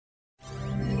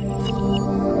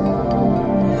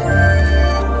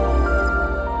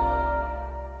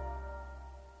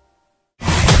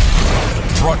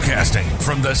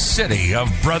From the city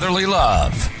of brotherly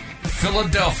love,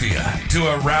 Philadelphia, to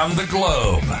around the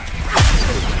globe.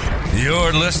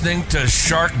 You're listening to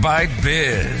Shark Bite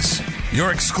Biz,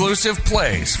 your exclusive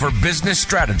place for business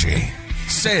strategy,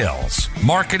 sales,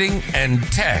 marketing, and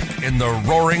tech in the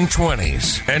roaring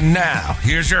 20s. And now,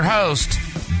 here's your host,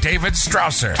 David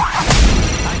Strausser.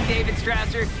 I'm David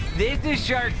Strausser. This is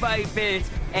Shark Bite Biz,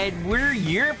 and we're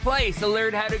your place to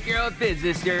learn how to grow a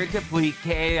business during complete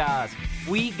chaos.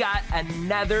 We got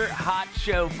another hot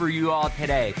show for you all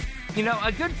today. You know,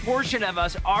 a good portion of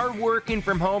us are working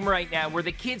from home right now where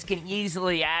the kids can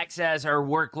easily access our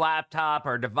work laptop,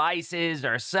 our devices,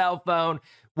 our cell phone,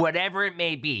 whatever it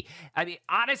may be. I mean,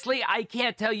 honestly, I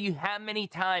can't tell you how many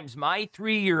times my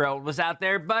 3-year-old was out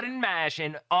there button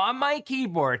mashing on my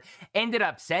keyboard, ended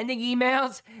up sending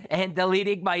emails and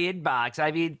deleting my inbox. I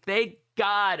mean, thank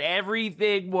God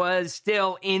everything was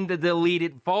still in the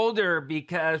deleted folder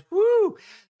because,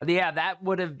 yeah, that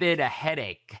would have been a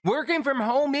headache. Working from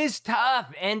home is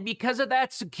tough, and because of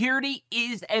that, security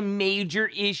is a major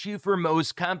issue for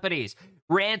most companies.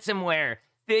 Ransomware,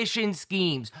 phishing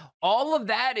schemes, all of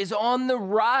that is on the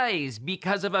rise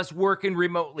because of us working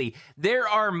remotely. There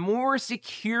are more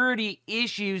security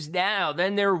issues now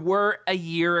than there were a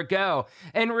year ago.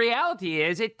 And reality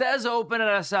is, it does open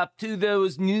us up to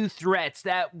those new threats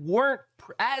that weren't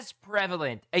as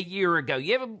prevalent a year ago.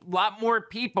 You have a lot more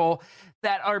people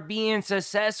that are being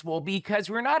successful because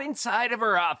we're not inside of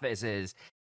our offices.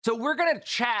 So we're going to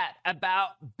chat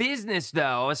about business,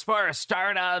 though, as far as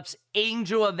startups,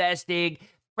 angel investing,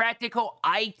 practical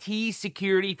IT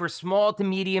security for small to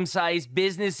medium-sized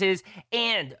businesses,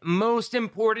 and most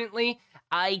importantly,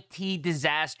 IT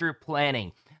disaster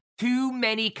planning. Too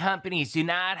many companies do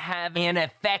not have an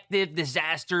effective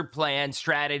disaster plan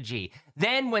strategy.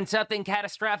 Then when something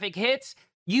catastrophic hits,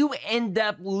 you end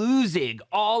up losing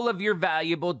all of your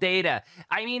valuable data.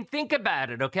 I mean, think about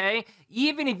it, okay?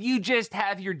 Even if you just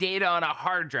have your data on a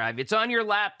hard drive, it's on your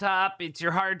laptop, it's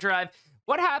your hard drive.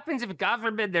 What happens if, God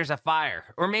forbid, there's a fire,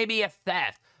 or maybe a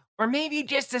theft, or maybe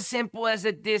just as simple as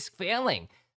a disk failing?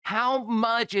 How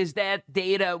much is that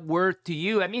data worth to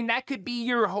you? I mean, that could be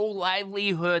your whole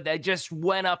livelihood that just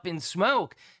went up in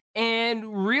smoke.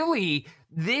 And really,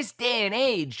 this day and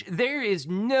age, there is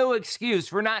no excuse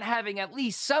for not having at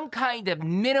least some kind of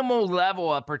minimal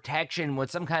level of protection with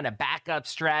some kind of backup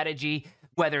strategy,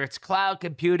 whether it's cloud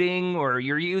computing or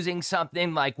you're using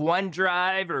something like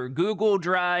OneDrive or Google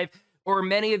Drive or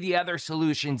many of the other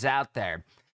solutions out there.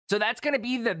 So that's going to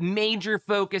be the major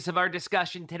focus of our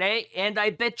discussion today. And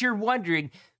I bet you're wondering,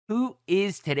 who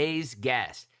is today's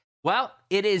guest? Well,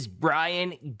 it is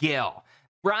Brian Gill.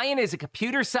 Brian is a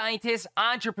computer scientist,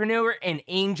 entrepreneur, and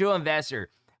angel investor.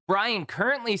 Brian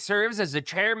currently serves as the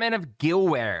chairman of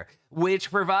Gillware,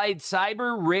 which provides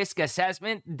cyber risk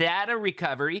assessment, data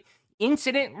recovery,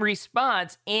 incident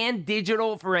response, and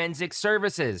digital forensic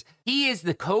services. He is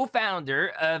the co-founder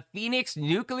of Phoenix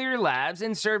Nuclear Labs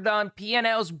and served on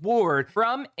P&L's board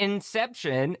from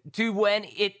inception to when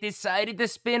it decided to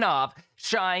spin off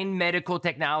Shine Medical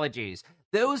Technologies.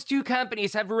 Those two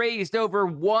companies have raised over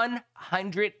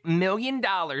 $100 million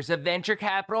of venture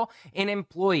capital and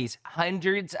employs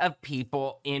hundreds of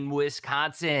people in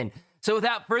Wisconsin. So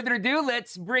without further ado,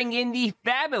 let's bring in the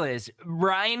fabulous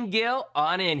Brian Gill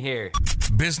on in here.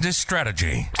 Business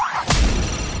strategy.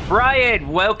 Brian,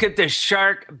 welcome to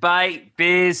Shark Bite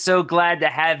Biz. So glad to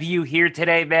have you here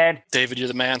today, man. David, you're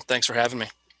the man. Thanks for having me.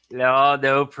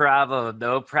 No problem.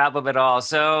 No problem at all.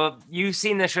 So you've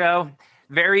seen the show.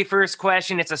 Very first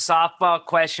question. It's a softball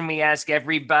question we ask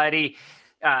everybody.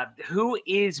 Who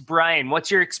is Brian? What's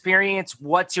your experience?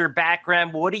 What's your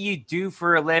background? What do you do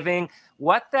for a living?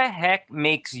 What the heck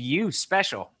makes you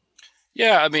special?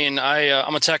 Yeah, I mean,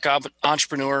 I'm a tech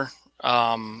entrepreneur.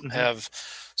 Have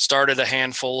started a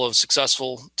handful of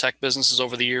successful tech businesses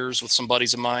over the years with some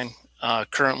buddies of mine.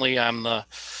 Currently, I'm the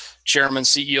chairman,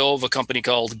 CEO of a company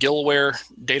called Gillware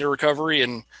Data Recovery,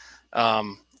 and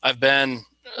I've been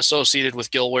associated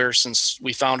with Gillware since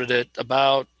we founded it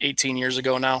about 18 years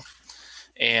ago now.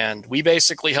 And we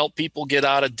basically help people get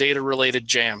out of data-related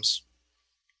jams.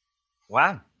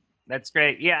 Wow, that's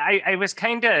great. Yeah, I was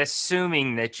kind of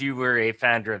assuming that you were a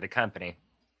founder of the company.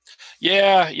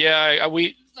 Yeah.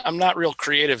 I'm not real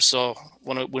creative, so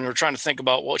when we were trying to think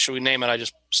about what should we name it, I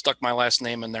just stuck my last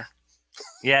name in there.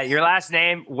 Yeah, your last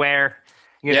name, Ware.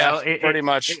 Pretty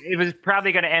much. It was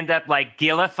probably going to end up like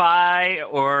Gillify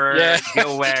or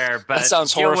Gillware, but that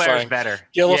sounds horrifying. Better.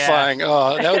 Gillifying. Yeah.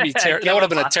 Oh, that would be that would have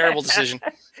been a terrible decision.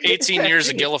 18 years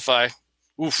of Gillify.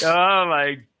 Oof. Oh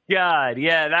my God.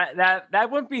 Yeah, that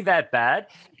wouldn't be that bad.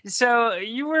 So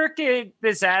you work in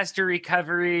disaster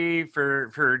recovery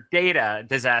for data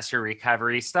disaster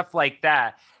recovery, stuff like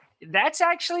that. That's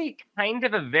actually kind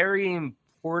of a very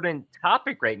important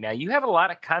topic right now. You have a lot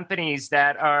of companies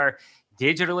that are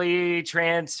digitally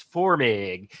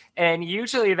transforming, and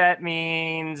usually that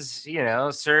means,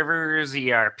 servers,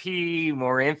 ERP,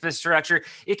 more infrastructure.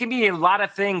 It can be a lot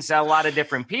of things to a lot of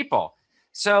different people.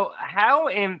 So how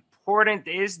important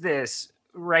is this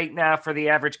right now for the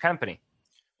average company?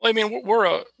 Well, I mean,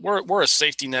 we're a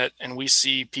safety net, and we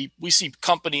see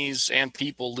companies and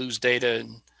people lose data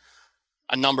in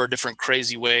a number of different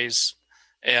crazy ways,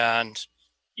 and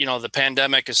the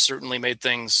pandemic has certainly made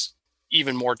things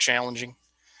even more challenging.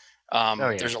 Oh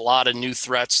yeah. There's a lot of new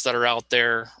threats that are out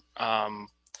there.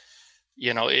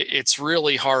 It's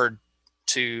really hard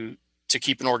to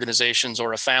keep an organization's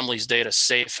or a family's data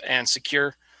safe and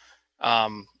secure.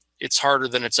 It's harder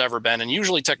than it's ever been, and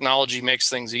usually technology makes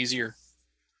things easier.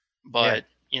 But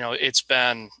it's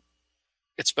been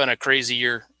a crazy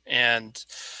year, and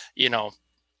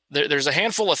there's a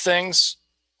handful of things,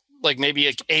 like maybe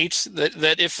like 8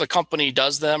 that if a company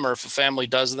does them or if a family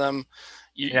does them,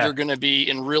 you're going to be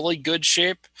in really good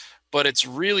shape. But it's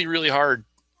really, really hard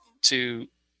to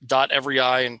dot every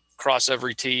I and cross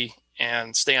every T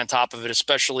and stay on top of it,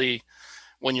 especially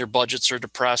when your budgets are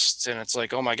depressed and it's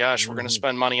like, oh my gosh, we're going to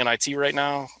spend money on IT right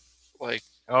now. Like,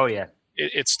 oh yeah,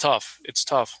 it's tough. It's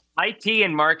tough. IT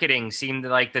and marketing seem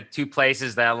like the two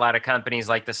places that a lot of companies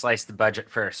like to slice the budget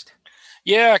first.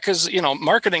 Yeah, because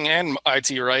marketing and IT,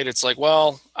 right? It's like,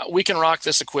 well, we can rock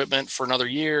this equipment for another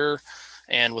year,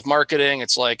 and with marketing,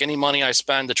 it's like any money I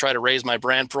spend to try to raise my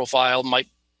brand profile might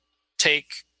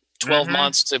take 12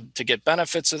 months to get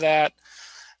benefits of that.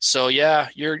 So yeah,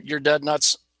 you're dead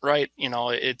nuts, right?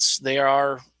 They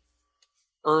are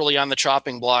early on the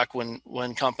chopping block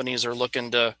when companies are looking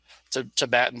to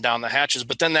batten down the hatches,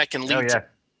 but then that can lead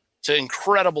to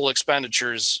incredible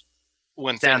expenditures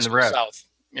when things go south.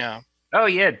 Yeah. Oh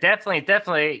yeah,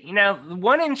 definitely.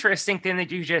 One interesting thing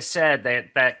that you just said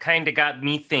that kind of got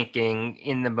me thinking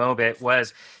in the moment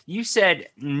was you said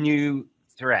new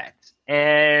threats,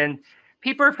 and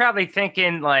people are probably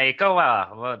thinking like, oh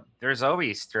wow, well, there's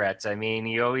always threats. I mean,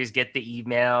 you always get the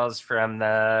emails from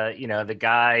the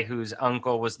guy whose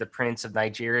uncle was the prince of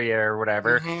Nigeria or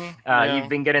whatever. You've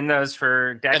been getting those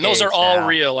for decades, and those are all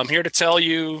real. I'm here to tell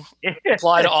you,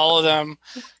 apply to all of them.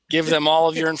 Give them all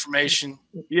of your information.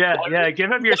 Give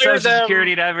them your social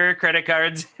security number, credit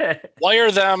cards.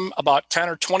 Wire them about 10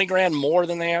 or 20 grand more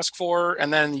than they ask for,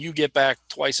 and then you get back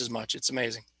twice as much. It's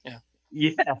amazing.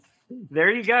 Yeah. There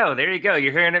you go.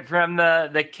 You're hearing it from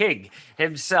the king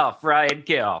himself, Ryan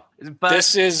Gill. But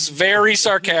this is very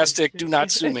sarcastic. Do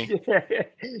not sue me.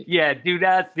 Yeah, do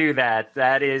not do that.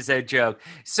 That is a joke.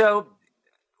 So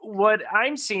what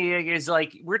I'm seeing is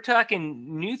like we're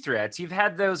talking new threats. You've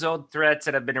had those old threats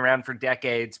that have been around for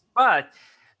decades, but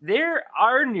there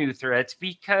are new threats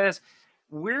because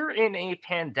we're in a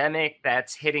pandemic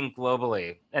that's hitting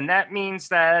globally. And that means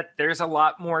that there's a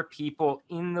lot more people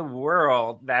in the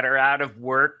world that are out of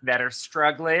work, that are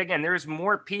struggling, and there's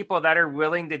more people that are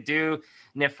willing to do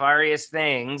nefarious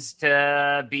things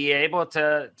to be able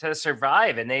to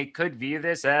survive. And they could view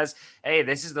this as, hey,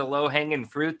 this is the low-hanging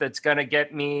fruit that's going to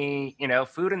get me,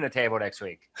 food on the table next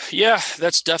week. Yeah,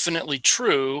 that's definitely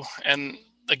true. And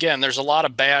again, there's a lot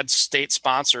of bad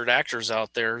state-sponsored actors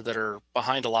out there that are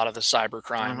behind a lot of the cyber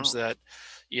crimes that,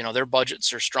 their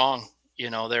budgets are strong.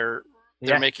 They're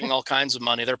making all kinds of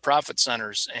money. They're profit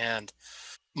centers. And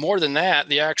more than that,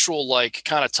 the actual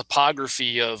kind of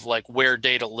topography of where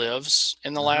data lives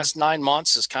in the last 9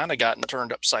 months has kind of gotten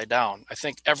turned upside down. I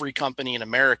think every company in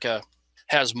America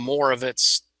has more of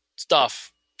its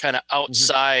stuff kind of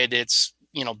outside its,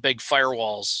 big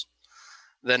firewalls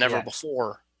than ever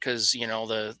before. Because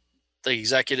the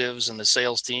executives and the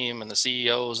sales team and the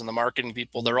CEOs and the marketing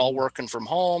people, they're all working from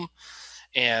home,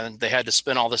 and they had to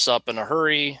spin all this up in a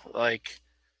hurry.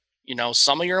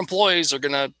 Some of your employees are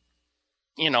gonna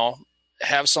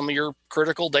have some of your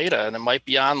critical data, and it might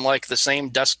be on the same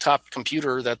desktop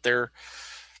computer that their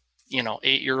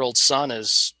 8-year-old son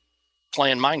is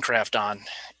playing Minecraft on.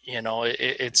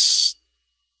 It's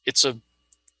a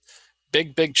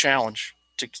big challenge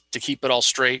to keep it all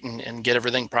straight and get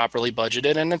everything properly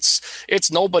budgeted. And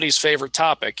it's nobody's favorite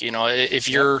topic. If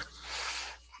you're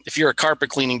a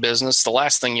carpet cleaning business, the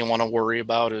last thing you want to worry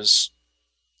about is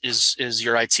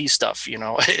your IT stuff.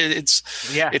 It's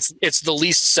the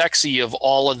least sexy of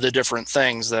all of the different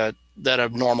things that a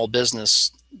normal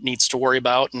business needs to worry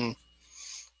about. And,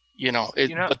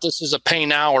 but this is a pay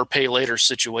now or pay later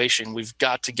situation. We've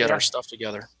got to get our stuff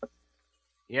together.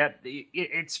 Yeah,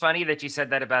 it's funny that you said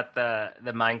that about the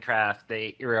Minecraft,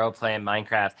 the role playing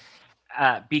Minecraft.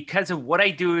 Because of what I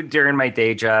do during my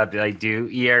day job, I do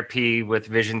ERP with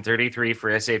Vision 33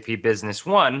 for SAP Business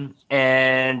One,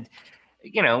 and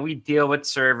we deal with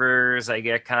servers. I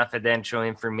get confidential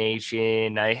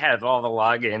information. I have all the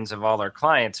logins of all our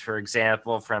clients, for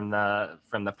example, from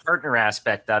the partner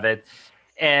aspect of it.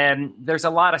 And there's a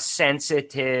lot of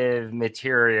sensitive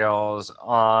materials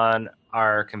on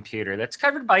our computer that's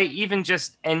covered by even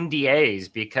just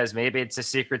NDAs because maybe it's a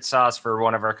secret sauce for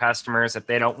one of our customers that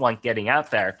they don't want getting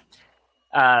out there.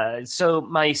 So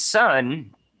my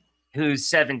son, who's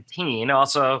 17,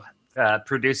 also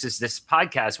produces this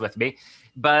podcast with me,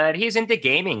 but he's into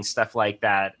gaming, stuff like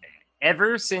that.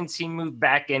 Ever since he moved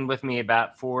back in with me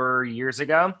about 4 years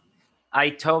ago,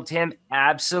 I told him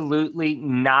absolutely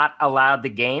not allowed the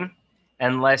game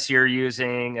unless you're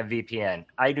using a VPN.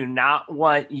 I do not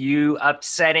want you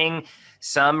upsetting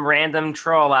some random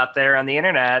troll out there on the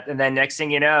internet. And then next thing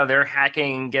you know, they're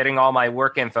hacking and getting all my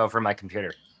work info from my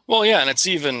computer. Well, yeah, and it's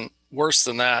even worse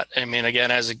than that. I mean,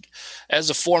 again, as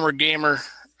a former gamer,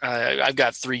 I've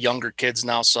got 3 younger kids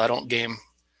now, so I don't game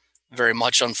very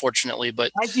much, unfortunately.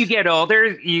 But as you get older,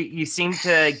 you seem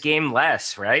to game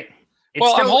less, right? It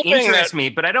well, still interests me,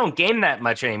 but I don't game that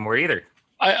much anymore either.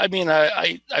 I mean,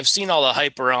 I've seen all the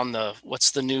hype around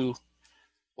what's the new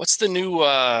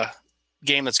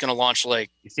game that's going to launch? Like,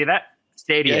 you see that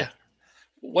Stadia? Yeah.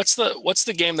 What's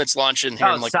the game that's launching here?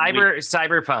 In like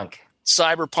Cyberpunk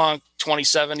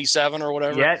 2077 or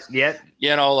whatever. Yeah.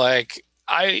 You know, like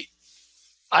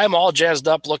I'm all jazzed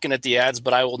up looking at the ads,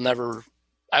 but I will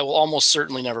almost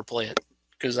certainly never play it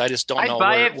because I just don't know. I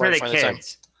buy it for the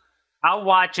kids. I'll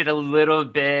watch it a little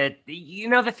bit.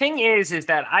 The thing is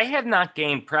that I have not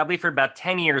gamed probably for about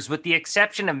 10 years, with the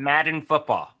exception of Madden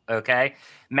football. Okay.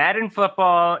 Madden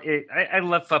football. I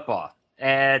love football.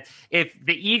 And if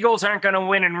the Eagles aren't going to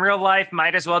win in real life,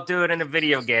 might as well do it in a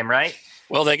video game, right?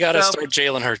 Well, they got to start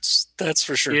Jalen Hurts. That's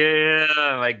for sure. Yeah.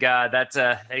 Oh my God.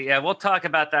 We'll talk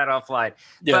about that offline.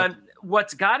 Yeah. But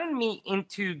what's gotten me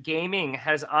into gaming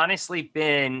has honestly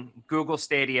been Google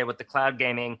Stadia with the cloud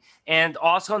gaming, and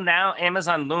also now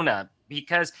Amazon Luna,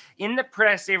 because in the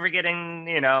press they were getting,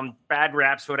 bad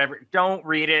raps, whatever. Don't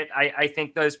read it. I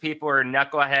think those people are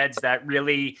knuckleheads that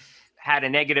really had a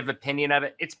negative opinion of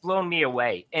it. It's blown me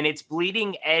away, and it's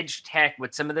bleeding edge tech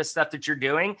with some of the stuff that you're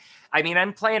doing. I mean,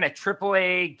 I'm playing a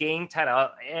AAA game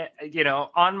title,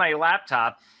 on my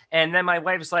laptop. And then my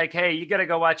wife's like, hey, you got to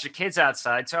go watch the kids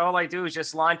outside. So all I do is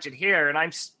just launch it here. And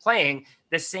I'm playing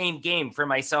the same game for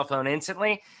my cell phone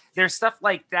instantly. There's stuff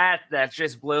like that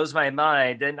just blows my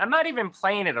mind. And I'm not even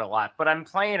playing it a lot, but I'm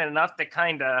playing it enough to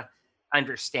kind of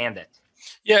understand it.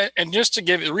 Yeah. And just to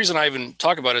give the reason I even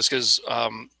talk about it is because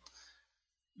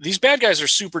these bad guys are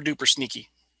super duper sneaky.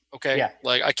 Okay. Yeah.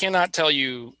 Like, I cannot tell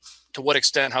you to what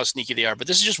extent how sneaky they are, but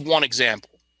this is just one example.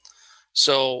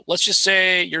 So let's just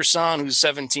say your son, who's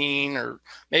 17, or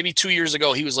maybe 2 years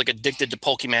ago, he was like addicted to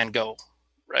Pokemon Go,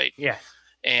 right? Yeah.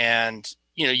 And,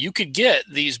 you could get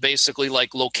these basically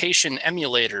like location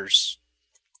emulators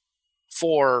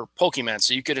for Pokemon.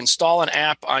 So you could install an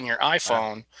app on your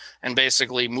iPhone and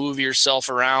basically move yourself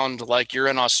around like you're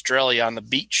in Australia on the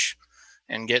beach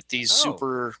and get these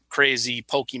super crazy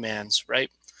Pokemons, right?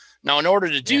 Now, in order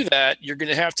to do that, you're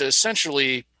going to have to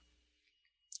essentially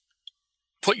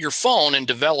put your phone in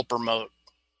developer mode,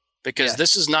 because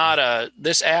this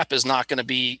app is not going to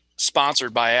be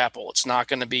sponsored by Apple. It's not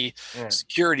going to be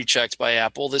security checked by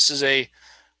Apple. This is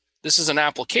an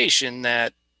application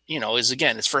that,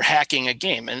 it's for hacking a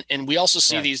game. And we also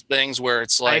see these things where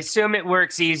it's like, I assume it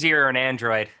works easier on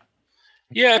Android.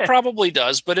 Yeah, it probably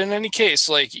does. But in any case,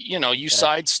 like, you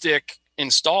side stick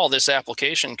install this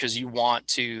application because you want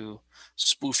to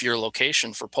spoof your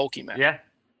location for Pokemon. Yeah.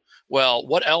 Well,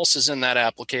 what else is in that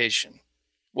application?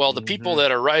 Well, the people that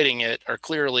are writing it are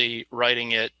clearly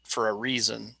writing it for a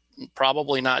reason,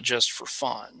 probably not just for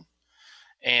fun.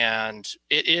 And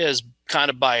it is kind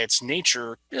of by its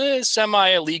nature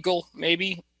semi-illegal,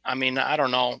 maybe. I mean, I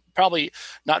don't know. Probably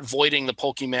not voiding the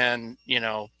Pokemon,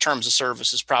 terms of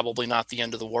service is probably not the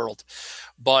end of the world.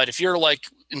 But if you're like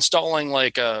installing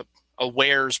like a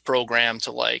Wares program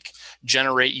to like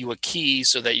generate you a key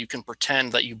so that you can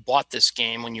pretend that you bought this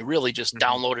game when you really just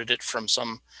downloaded it from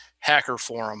some hacker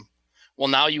forum. Well,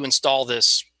 now you install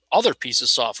this other piece of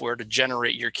software to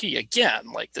generate your key.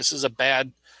 Again, like, this is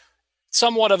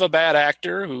somewhat of a bad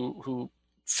actor who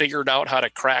figured out how to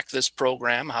crack this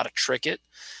program, how to trick it.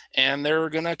 And they're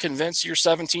going to convince your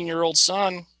 17-year-old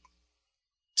son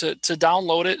to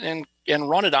download it and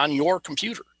run it on your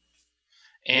computer.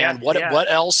 And what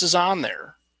else is on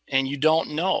there? and you don't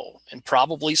know, and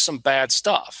probably some bad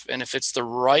stuff. And if it's the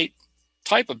right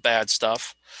type of bad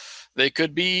stuff, they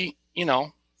could be,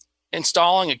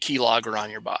 installing a keylogger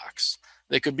on your box.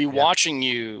 They could be watching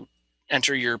you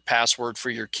enter your password for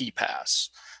your key pass.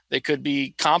 They could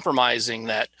be compromising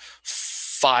that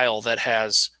file that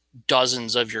has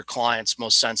dozens of your clients'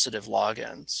 most sensitive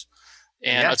logins.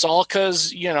 And it's all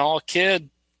because, a kid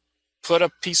put a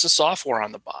piece of software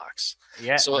on the box.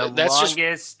 Yeah. So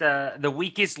the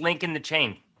weakest link in the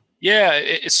chain. Yeah.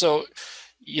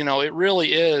 It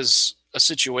really is a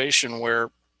situation where,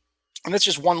 and that's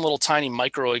just one little tiny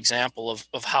micro example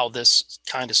of how this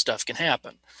kind of stuff can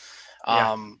happen.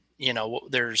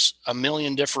 There's a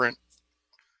million different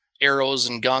arrows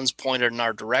and guns pointed in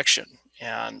our direction,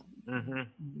 and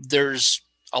there's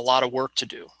a lot of work to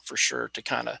do for sure to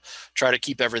kind of try to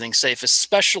keep everything safe,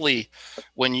 especially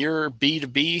when you're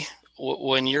B2B,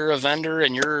 when you're a vendor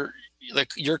and your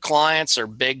clients are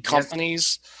big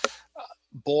companies.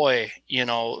 Boy,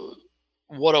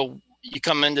 you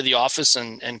come into the office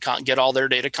and get all their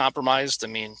data compromised. I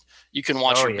mean, you can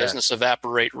watch your business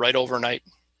evaporate right overnight.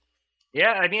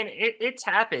 Yeah, I mean, it's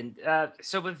happened.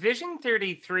 So with Vision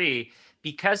 33,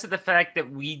 because of the fact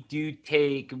that we do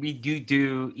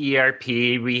ERP,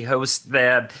 we host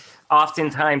them.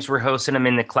 Oftentimes we're hosting them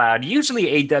in the cloud.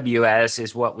 Usually AWS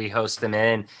is what we host them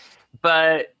in,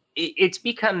 but it's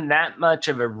become that much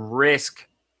of a risk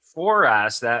for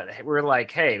us that we're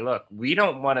like, hey, look, we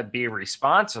don't want to be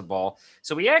responsible.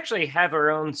 So we actually have our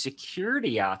own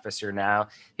security officer now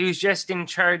who's just in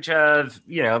charge of,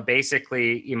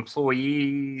 basically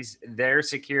employees, their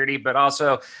security, but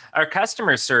also our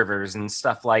customer servers and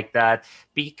stuff like that.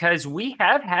 Because we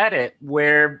have had it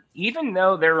where even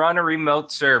though they're on a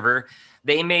remote server,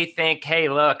 they may think, hey,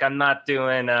 look, I'm not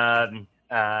doing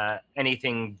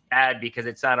anything bad because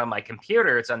it's not on my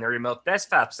computer. It's on the remote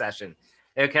desktop session.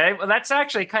 Okay, well, that's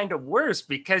actually kind of worse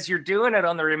because you're doing it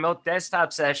on the remote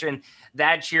desktop session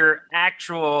that your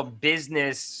actual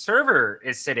business server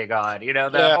is sitting on,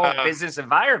 the whole business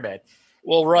environment.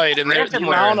 Well, right. And the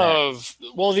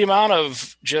amount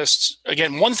of just,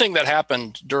 again, one thing that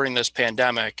happened during this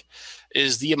pandemic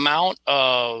is the amount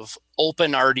of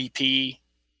open RDP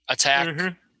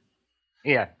attack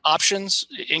options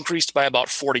increased by about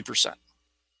 40%.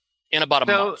 In about a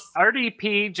month. So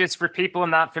RDP, just for people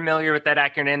not familiar with that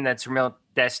acronym, that's Remote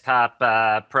Desktop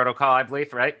Protocol, I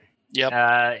believe, right? Yep.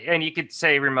 And you could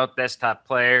say Remote Desktop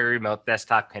Player, Remote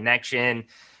Desktop Connection.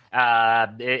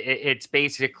 It's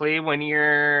basically when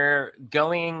you're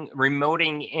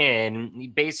remoting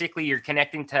in, basically you're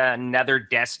connecting to another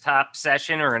desktop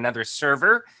session or another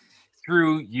server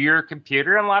through your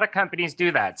computer. And a lot of companies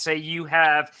do that. Say you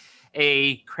have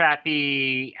a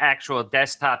crappy actual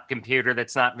desktop computer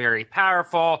that's not very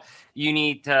powerful. You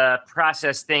need to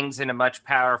process things in a much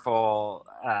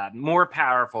more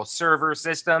powerful server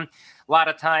system. A lot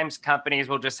of times companies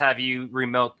will just have you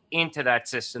remote into that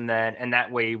system then, and that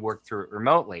way you work through it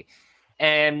remotely.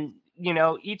 And,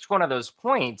 each one of those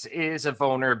points is a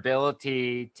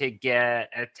vulnerability to get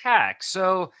attacked.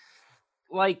 So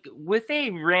like with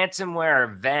a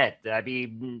ransomware event, I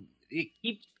mean, it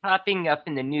keeps popping up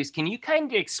in the news. Can you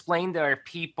kind of explain to our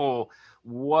people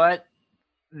what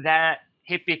that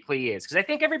typically is? Because I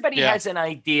think everybody has an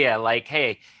idea like,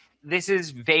 hey, this is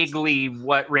vaguely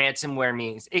what ransomware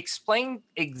means. Explain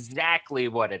exactly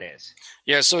what it is.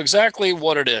 Yeah, so exactly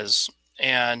what it is.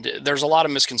 And there's a lot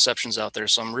of misconceptions out there.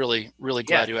 So I'm really, really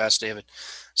glad you asked, David.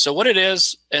 So what it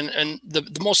is, and the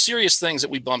most serious things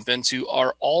that we bump into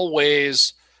are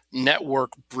always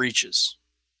network breaches.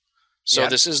 So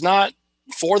this is not,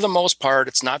 for the most part,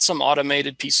 it's not some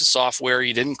automated piece of software.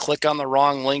 You didn't click on the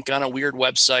wrong link on a weird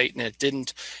website and it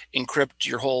didn't encrypt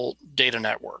your whole data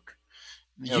network.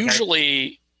 Okay.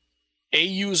 Usually a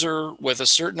user with a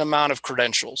certain amount of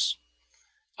credentials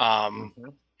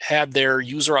had their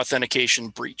user authentication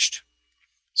breached.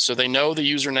 So they know the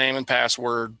username and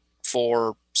password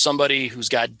for somebody who's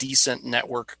got decent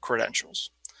network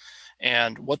credentials.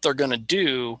 And what they're going to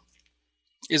do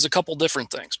is a couple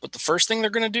different things. But the first thing they're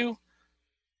going to do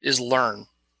is learn.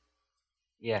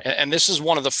 Yeah. And this is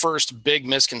one of the first big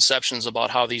misconceptions about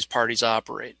how these parties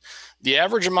operate. The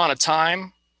average amount of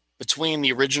time between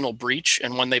the original breach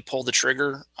and when they pull the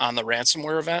trigger on the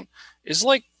ransomware event is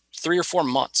like 3 or 4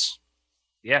 months.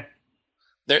 Yeah.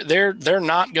 They're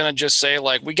not going to just say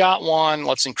like, we got one,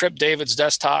 let's encrypt David's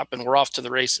desktop and we're off to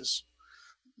the races.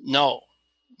 No.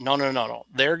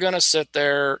 They're going to sit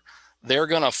there. They're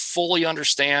going to fully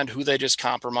understand who they just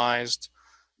compromised.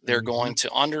 They're going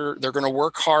to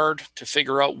work hard to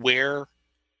figure out where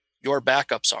your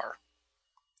backups are.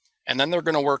 And then they're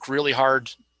going to work really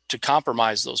hard to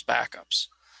compromise those backups.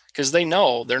 because they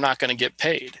know they're not going to get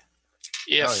paid.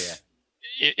 Oh,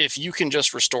 If you can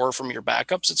just restore from your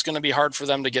backups, it's going to be hard for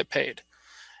them to get paid.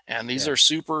 And these are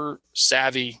super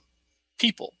savvy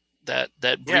people that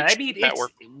breach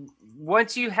network.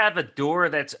 Once you have a door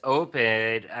that's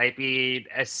open, I mean,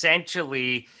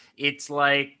 essentially, it's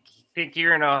like, think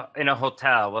you're in a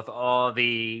hotel with all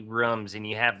the rooms and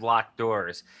you have locked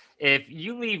doors. If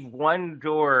you leave one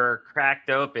door cracked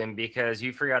open because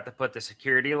you forgot to put the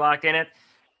security lock in it,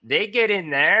 they get in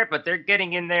there, but they're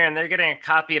getting in there and they're getting a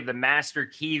copy of the master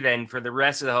key then for the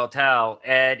rest of the hotel.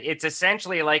 And it's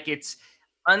essentially like it's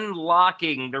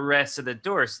unlocking the rest of the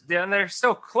doors. They're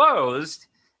still closed,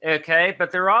 okay,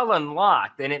 but they're all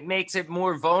unlocked, and it makes it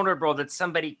more vulnerable that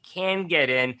somebody can get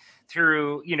in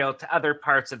through, to other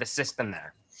parts of the system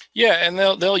there. Yeah, and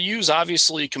they'll use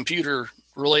obviously computer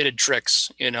related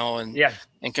tricks, and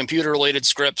computer related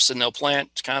scripts, and they'll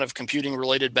plant kind of computing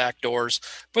related backdoors,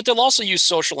 but they'll also use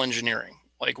social engineering.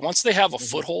 Like once they have a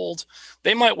foothold,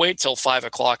 they might wait till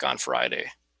 5:00 on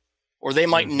Friday, or they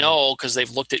might know because they've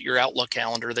looked at your Outlook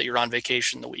calendar that you're on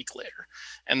vacation the week later.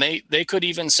 And they could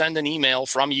even send an email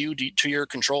from you to your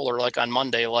controller, like on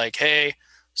Monday, like, hey,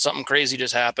 something crazy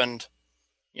just happened,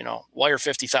 wire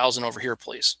 50,000 over here,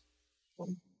 please.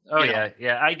 Oh,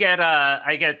 yeah. I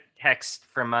get text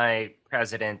from my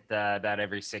president about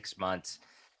every 6 months.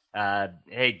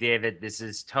 Hey, David, this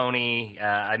is Tony.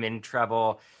 I'm in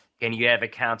trouble. Can you have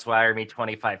accounts wire me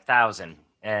 25,000?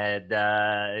 And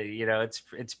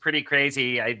it's pretty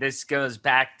crazy. This goes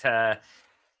back to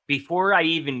before I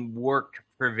even worked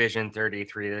for Vision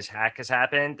 33. This hack has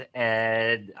happened,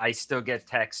 and I still get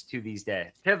texts to this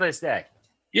day.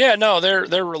 Yeah, no,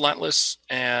 they're relentless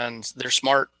and they're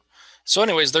smart. So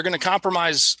anyways, they're going to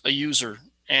compromise a user.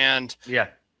 And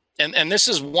this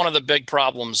is one of the big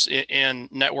problems in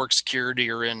network security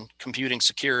or in computing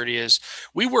security is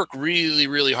we work really,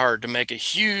 really hard to make a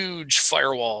huge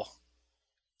firewall.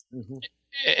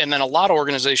 And then a lot of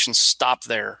organizations stop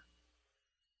there,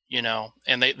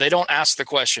 and they don't ask the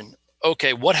question,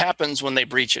 okay, what happens when they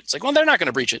breach it? It's like, well, they're not going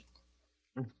to breach it.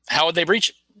 How would they breach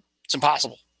it? It's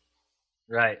impossible.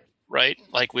 Right.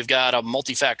 Like we've got a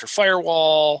multi-factor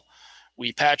firewall.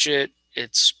 We patch it.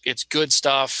 It's good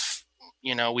stuff.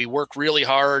 We work really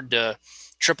hard to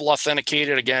triple authenticate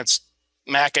it against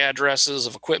MAC addresses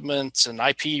of equipment and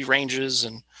IP ranges.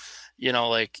 And,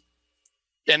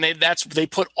 and they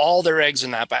put all their eggs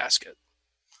in that basket.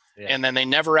 Yeah. And then they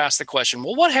never ask the question,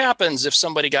 well, what happens if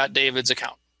somebody got David's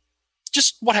account?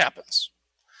 Just what happens?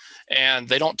 And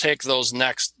they don't take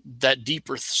that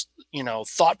deeper,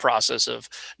 thought process of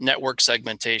network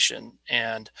segmentation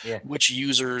and which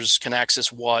users can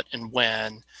access what and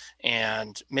when.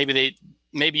 And maybe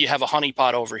you have a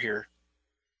honeypot over here,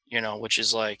 which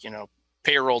is like,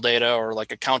 payroll data or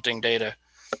like accounting data,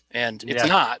 and it's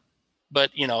not.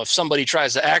 But, if somebody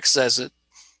tries to access it,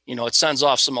 it sends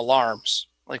off some alarms.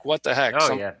 Like, what the heck?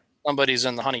 Somebody's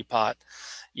in the honeypot.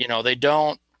 They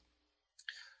don't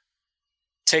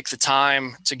take the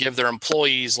time to give their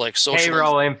employees like social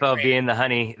payroll info being the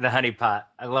honeypot.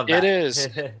 I love that. It is.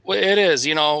 It is,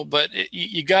 but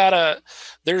you gotta,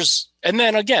 and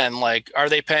then again, like, are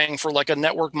they paying for like a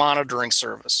network monitoring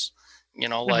service?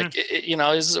 Why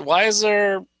is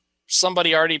there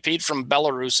somebody RDP'd from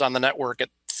Belarus on the network at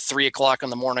 3:00 in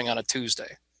the morning on a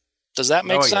Tuesday? Does that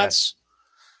make sense?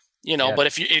 But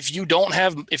if you don't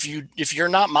have, if you're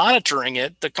not monitoring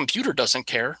it, the computer doesn't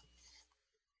care.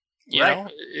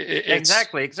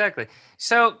 Exactly.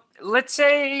 So let's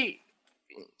say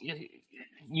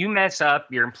you mess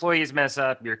up, your employees mess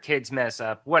up, your kids mess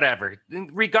up, whatever,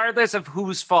 regardless of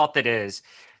whose fault it is,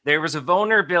 there was a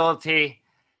vulnerability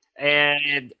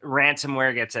and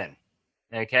ransomware gets in.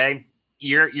 Okay.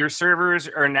 Your servers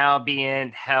are now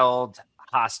being held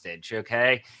hostage.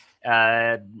 Okay.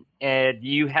 And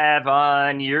you have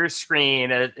on your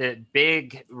screen a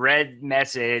big red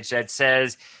message that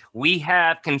says, we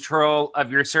have control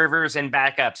of your servers and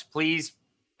backups. Please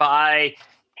buy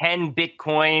 10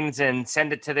 Bitcoins and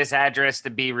send it to this address to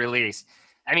be released.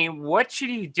 I mean, what should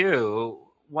you do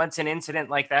once an incident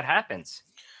like that happens?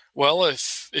 Well,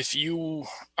 if you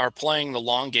are playing the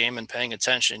long game and paying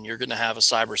attention, you're going to have a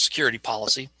cybersecurity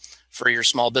policy for your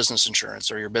small business insurance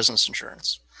or your business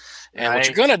insurance. And what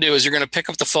you're going to do is you're going to pick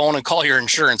up the phone and call your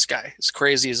insurance guy, as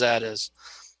crazy as that is,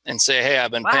 and say, hey,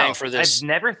 I've been paying for this. I've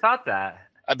never thought that.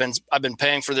 I've been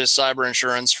paying for this cyber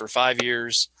insurance for 5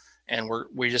 years, and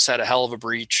we just had a hell of a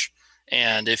breach.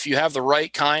 And if you have the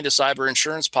right kind of cyber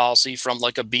insurance policy from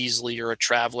like a Beasley or a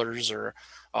Travelers or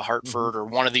a Hartford or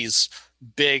one of these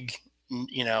big,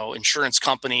 insurance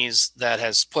companies that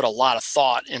has put a lot of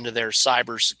thought into their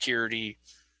cybersecurity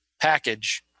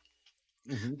package,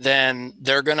 then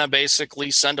they're going to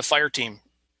basically send a fire team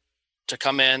to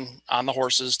come in on the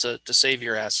horses to save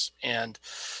your ass. And,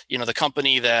 the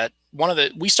company that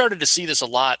we started to see this a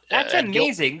lot. That's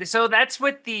amazing. So that's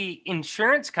what the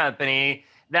insurance company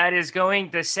that is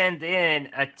going to send in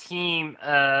a team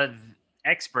of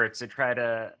experts to try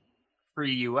to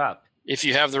free you up. If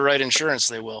you have the right insurance,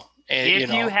 they will. And,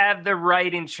 if you have the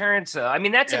right insurance, though. I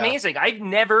mean, that's amazing. I've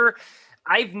never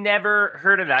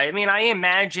heard of that. I mean, I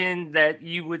imagine that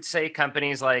you would say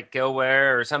companies like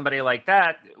Gillware or somebody like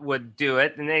that would do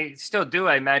it, and they still do,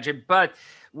 I imagine. But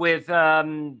with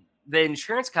the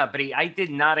insurance company, I did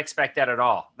not expect that at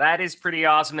all. That is pretty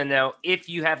awesome to know if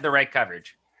you have the right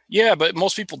coverage. Yeah, but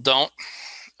most people don't.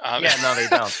 No, they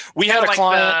don't. We had a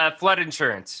client, flood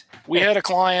insurance. We had a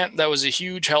client that was a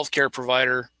huge healthcare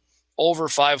provider, over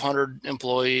 500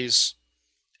 employees,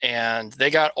 and they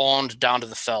got owned down to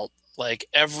the felt. Like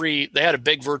they had a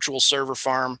big virtual server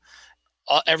farm.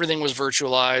 Everything was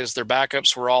virtualized. Their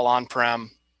backups were all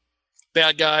on-prem.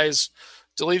 Bad guys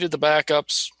deleted the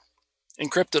backups,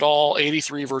 encrypted all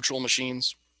 83 virtual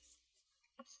machines.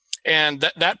 And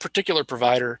that particular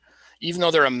provider, even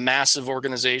though they're a massive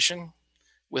organization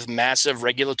with massive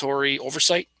regulatory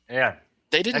oversight,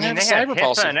 they didn't have a cyber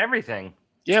policy and everything.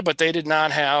 Yeah, but they did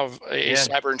not have a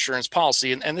cyber insurance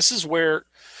policy. And this is where,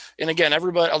 and again,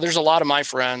 there's a lot of my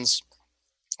friends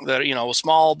that,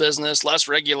 small business, less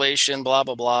regulation, blah,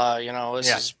 blah, blah.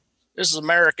 This is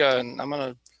America, and I'm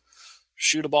going to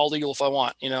shoot a bald eagle if I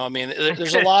want.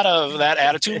 There's a lot of that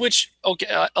attitude, which,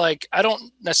 I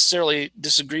don't necessarily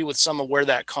disagree with some of where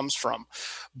that comes from.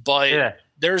 But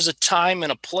there's a time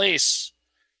and a place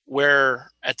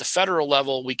where at the federal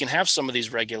level, we can have some of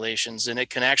these regulations and it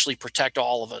can actually protect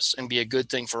all of us and be a good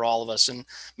thing for all of us. And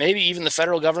maybe even the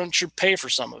federal government should pay for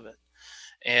some of it.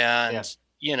 And,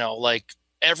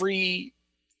 every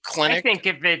clinic. I think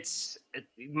if it's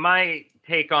my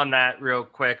take on that real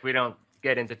quick, we don't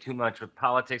get into too much with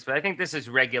politics, but I think this is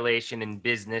regulation and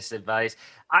business advice.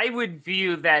 I would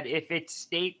view that if it's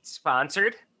state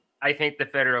sponsored, I think the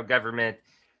federal government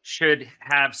should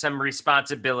have some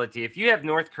responsibility. If you have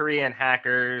North Korean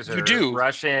hackers or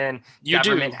Russian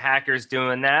government hackers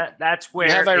doing that, that's where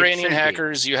you have Iranian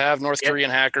hackers, you have North Korean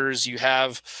hackers, you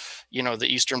have, the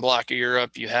Eastern Bloc of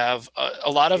Europe, you have a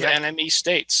lot of enemy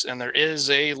states, and there is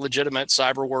a legitimate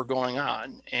cyber war going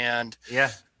on. And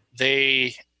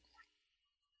they,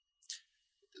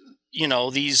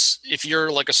 if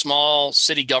you're like a small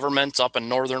city government up in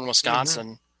northern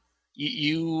Wisconsin,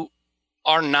 you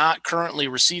are not currently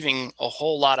receiving a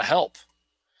whole lot of help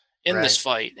in this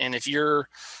fight. And if you're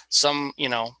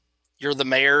you're the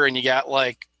mayor and you got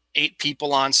like 8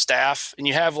 people on staff and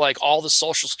you have like all the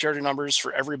social security numbers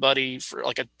for everybody for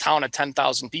like a town of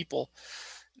 10,000 people,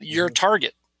 you're a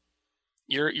target.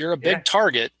 You're a big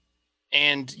target,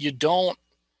 and you don't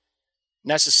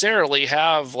necessarily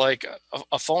have like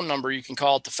a phone number you can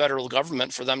call at the federal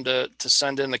government for them to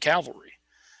send in the cavalry.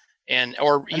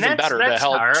 Or even better, to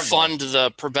help fund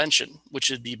the prevention, which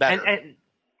would be better. And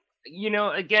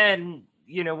again,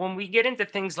 when we get into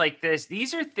things like this,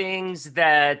 these are things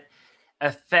that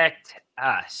affect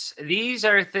us. These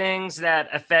are things that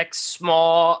affect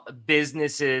small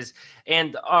businesses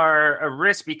and are a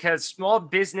risk, because small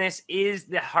business is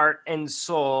the heart and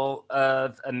soul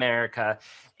of America.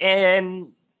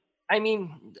 And I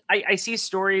mean, I see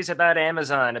stories about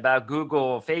Amazon, about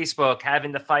Google, Facebook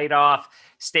having to fight off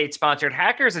state-sponsored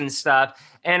hackers and stuff.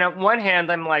 And on one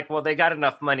hand, I'm like, well, they got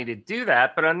enough money to do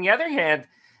that. But on the other hand,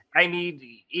 I mean,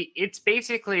 it's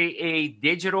basically a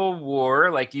digital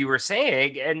war, like you were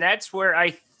saying. And that's where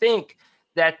I think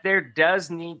that there does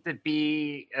need to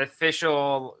be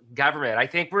official government. I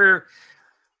think we're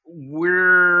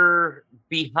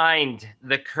behind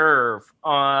the curve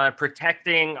on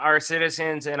protecting our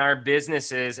citizens and our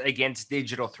businesses against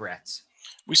digital threats.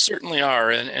 We certainly are.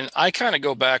 And I kind of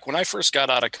go back when I first got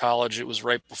out of college, it was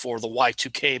right before the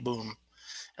Y2K boom.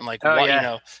 And like,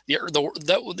 the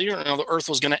earth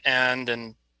was going to end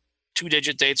and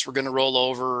 2-digit dates were going to roll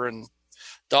over and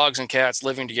dogs and cats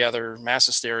living together, mass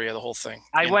hysteria, the whole thing.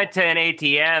 I went to an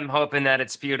ATM hoping that it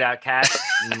spewed out cash.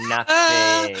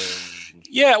 Nothing.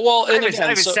 Yeah, well, I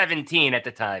was 17 at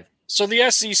the time. So the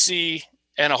SEC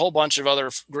and a whole bunch of other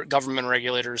government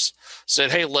regulators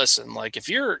said, "Hey, listen, like if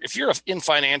you're a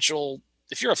financial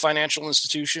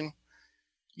institution,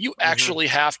 you actually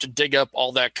have to dig up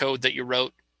all that code that you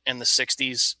wrote in the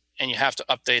 60s and you have to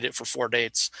update it for 4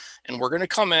 dates. And we're going to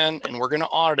come in and we're going to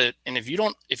audit it. And if you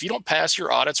don't pass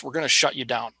your audits, we're going to shut you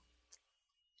down."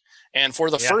 And for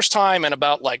the first time in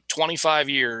about like 25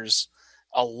 years,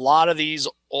 a lot of these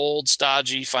old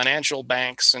stodgy financial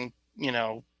banks and,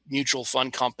 mutual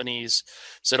fund companies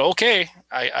said, okay,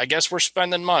 I guess we're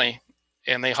spending money.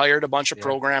 And they hired a bunch of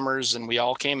programmers, and we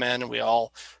all came in and we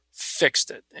all fixed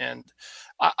it. And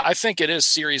I think it is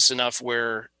serious enough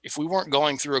where if we weren't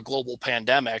going through a global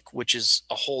pandemic, which is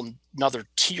a whole nother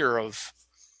tier of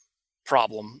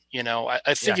problem,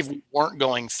 I think if we weren't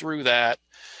going through that,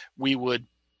 we would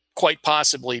quite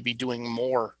possibly be doing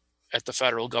more at the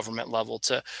federal government level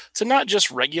to not just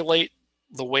regulate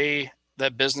the way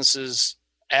that businesses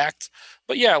act,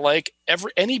 but like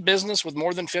any business with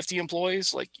more than 50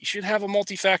 employees, like you should have a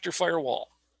multi-factor firewall.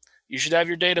 You should have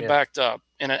your data backed up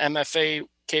in an MFA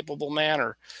capable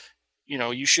manner.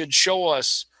 You should show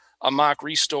us a mock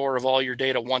restore of all your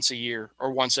data once a year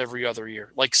or once every other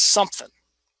year, like something.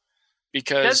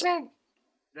 Because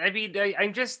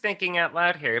I'm just thinking out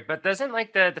loud here, but doesn't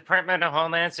like the Department of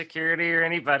Homeland Security or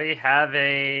anybody have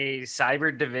a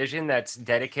cyber division that's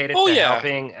dedicated to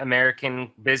helping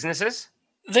American businesses?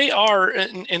 They are.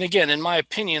 And again, in my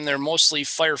opinion, they're mostly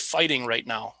firefighting right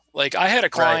now. Like I had a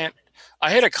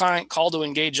client call to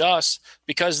engage us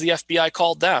because the FBI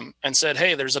called them and said,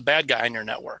 hey, there's a bad guy in your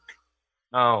network.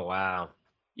 Oh, wow.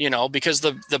 Because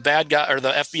the bad guy or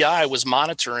the FBI was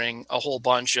monitoring a whole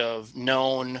bunch of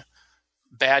known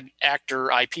bad actor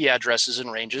IP addresses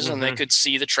and ranges, and they could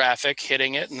see the traffic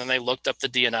hitting it. And then they looked up the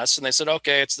DNS and they said,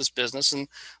 okay, it's this business. And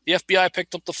the FBI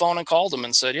picked up the phone and called them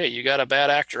and said, yeah, you got a bad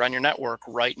actor on your network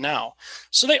right now.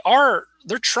 So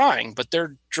they're trying, but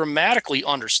they're dramatically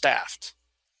understaffed.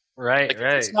 Right.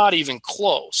 It's not even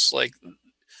close. Like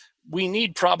we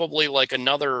need probably like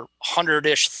another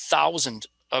 100-ish thousand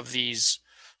of these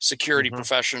security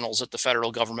professionals at the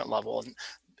federal government level. And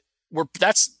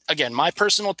that's again, my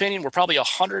personal opinion, we're probably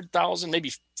 100,000,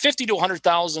 maybe 50 to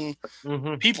 100,000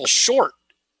 people short.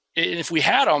 And if we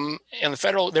had them and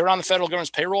they're on the federal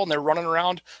government's payroll and they're running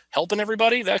around helping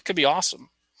everybody, that could be awesome.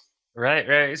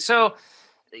 Right. So,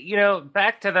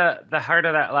 back to the heart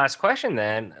of that last question,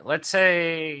 then let's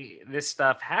say this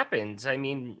stuff happens. I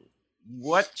mean,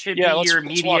 what should be your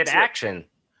immediate action?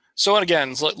 So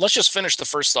again, let's just finish the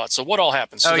first thought. So what all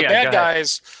happens? So the bad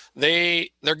guys,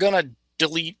 they're going to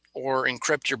delete or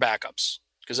encrypt your backups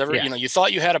because you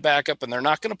thought you had a backup, and they're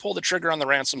not going to pull the trigger on the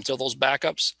ransom until those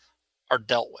backups are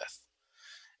dealt with.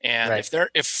 And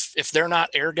if they're not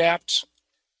air gapped,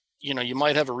 you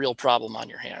might have a real problem on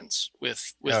your hands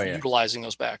with utilizing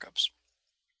those backups.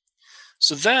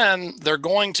 So then they're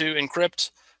going to encrypt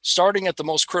starting at the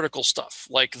most critical stuff,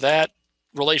 like that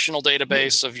relational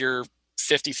database of your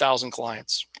 50,000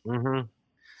 clients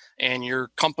and your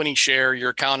company share, your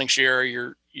accounting share,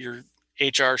 your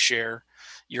HR share,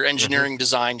 your engineering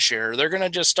design share. They're going to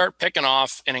just start picking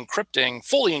off and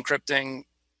fully encrypting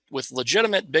with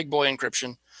legitimate big boy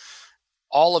encryption,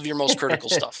 all of your most critical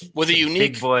stuff with a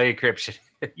unique big boy encryption,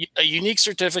 a unique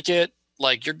certificate.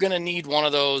 Like you're going to need one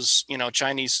of those,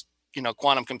 Chinese,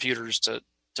 quantum computers to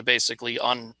basically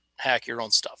unhack your own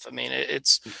stuff. I mean,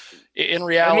 it's in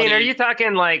reality. I mean, are you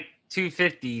talking like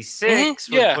 256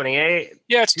 with 28?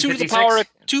 Yeah, it's 2 to the power of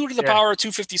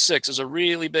 256 is a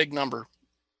really big number.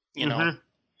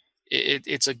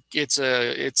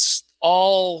 It's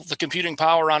all the computing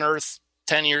power on Earth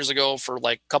 10 years ago for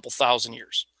like a couple thousand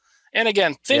years. And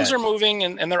again, things are moving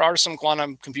and there are some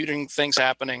quantum computing things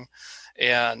happening,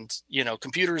 and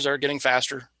computers are getting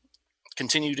faster,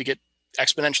 continue to get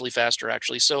exponentially faster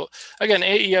actually. So again,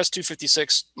 AES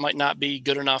 256 might not be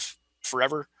good enough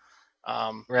forever.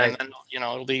 And then,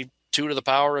 it'll be 2 to the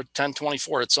power of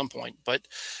 1024 at some point, but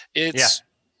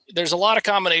there's a lot of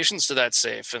combinations to that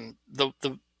safe. And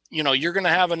you're going to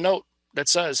have a note that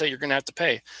says, hey, you're going to have to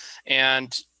pay.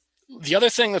 And the other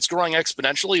thing that's growing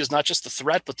exponentially is not just the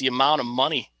threat, but the amount of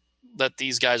money that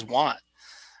these guys want.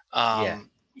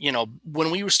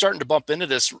 When we were starting to bump into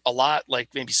this a lot, like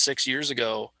maybe 6 years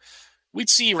ago, we'd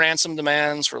see ransom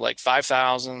demands for like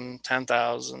 $5,000,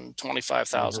 $10,000,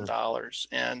 $25,000.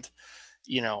 And,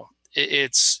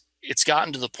 it's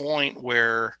gotten to the point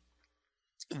where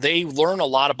they learn a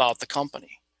lot about the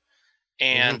company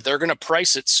and they're going to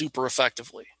price it super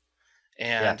effectively.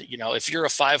 And, if you're a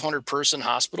 500 person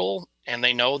hospital and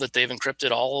they know that they've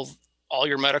encrypted all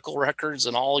your medical records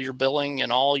and all your billing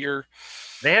and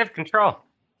they have control.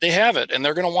 They have it. And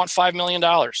they're going to want $5 million.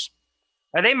 Are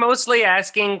they mostly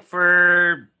asking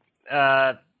for,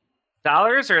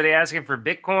 dollars, or are they asking for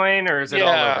Bitcoin, or is it all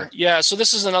over? Yeah. So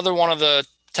this is another one of the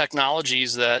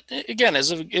technologies that, again,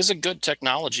 is a good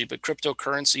technology, but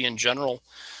cryptocurrency in general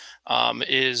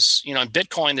is,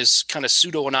 Bitcoin is kind of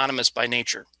pseudo-anonymous by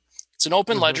nature. It's an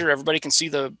open ledger. Everybody can see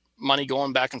the money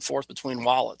going back and forth between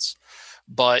wallets,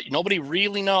 but nobody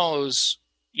really knows,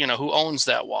 who owns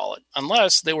that wallet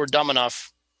unless they were dumb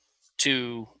enough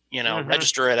to,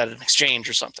 register it at an exchange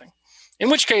or something. In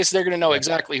which case, they're going to know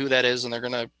exactly who that is, and they're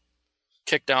going to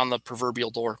kick down the proverbial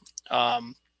door. But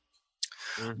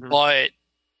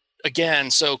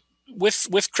again, so with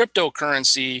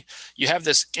cryptocurrency, you have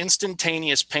this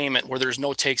instantaneous payment where there's no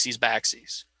takesies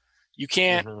backsies. You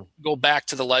can't go back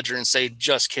to the ledger and say,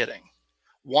 just kidding.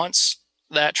 Once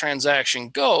that transaction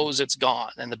goes, it's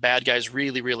gone. And the bad guys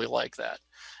really, really like that.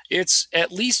 It's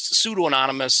at least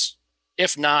pseudo-anonymous,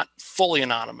 if not fully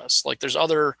anonymous. Like there's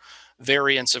other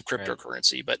variants of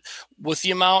cryptocurrency, but with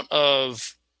the amount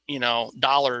of,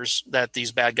 dollars that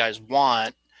these bad guys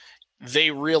want,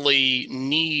 they really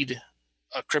need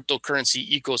a cryptocurrency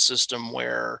ecosystem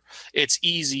where it's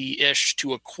easy-ish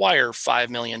to acquire $5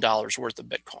 million worth of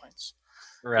Bitcoins.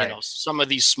 Right. Some of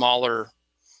these smaller,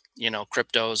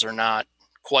 cryptos are not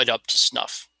quite up to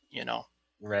snuff,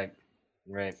 Right.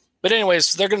 But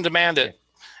anyways, they're going to demand it.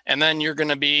 And then you're going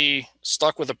to be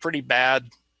stuck with a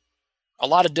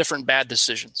lot of different bad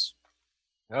decisions.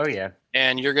 Oh, yeah.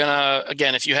 And you're going to,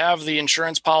 again, if you have the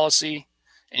insurance policy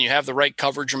and you have the right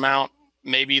coverage amount,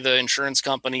 maybe the insurance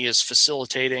company is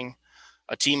facilitating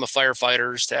a team of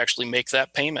firefighters to actually make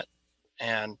that payment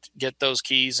and get those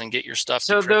keys and get your stuff.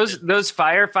 So those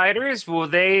firefighters, will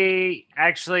they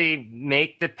actually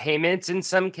make the payments in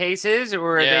some cases,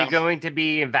 or are they going to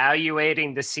be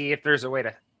evaluating to see if there's a way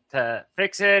to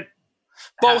fix it?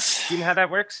 Both. Do you know how that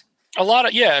works? A lot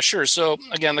of, yeah, sure. So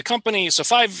again, the company,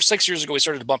 5-6 years ago, we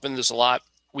started to bump into this a lot.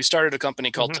 We started a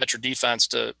company called Tetra Defense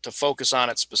to focus on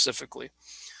it specifically.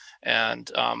 And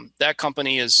that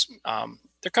company is,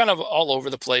 they're kind of all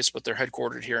over the place, but they're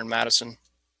headquartered here in Madison,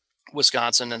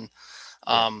 Wisconsin. And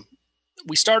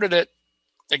we started it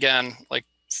again, like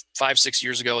 5-6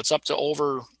 years ago. It's up to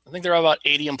I think they're about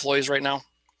 80 employees right now.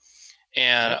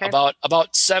 And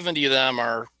about 70 of them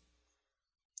are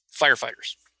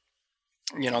firefighters.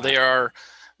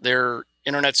 They're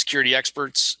internet security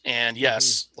experts. And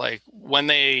yes, like when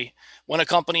a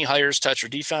company hires Tetra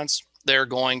Defense, they're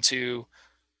going to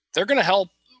help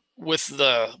with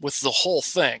the whole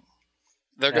thing.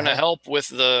 They're going to help with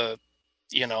the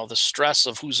stress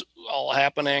of who's all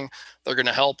happening. They're going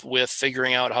to help with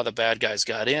figuring out how the bad guys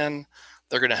got in.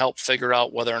 They're going to help figure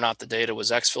out whether or not the data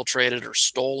was exfiltrated or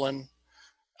stolen.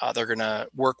 They're going to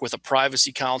work with a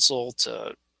privacy council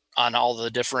on all the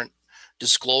different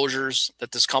disclosures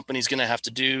that this company is going to have to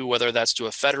do, whether that's to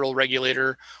a federal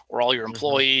regulator or all your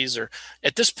employees. Or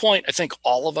at this point, I think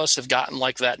all of us have gotten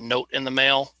like that note in the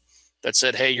mail that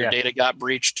said, hey, your data got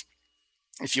breached.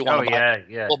 If you want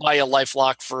we'll buy you a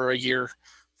LifeLock for a year.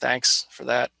 Thanks for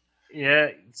that. Yeah.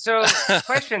 So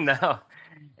question though,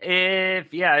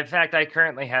 in fact, I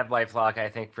currently have LifeLock, I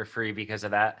think, for free because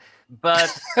of that.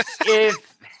 But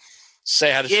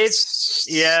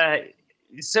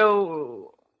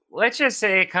so let's just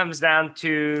say it comes down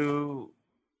to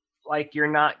like you're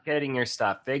not getting your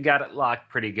stuff. They got it locked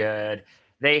pretty good.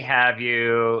 They have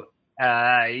you.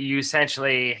 You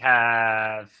essentially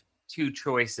have two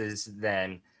choices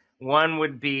then. One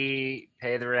would be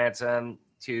pay the ransom.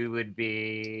 Two would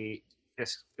be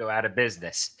just go out of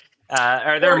business.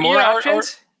 Are there more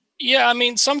options? I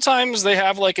mean, sometimes they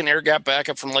have like an air gap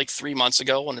backup from like 3 months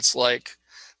ago, and it's like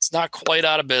it's not quite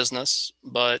out of business,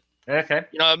 but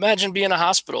imagine being a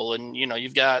hospital and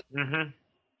you've got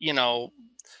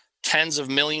tens of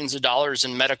millions of dollars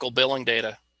in medical billing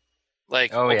data.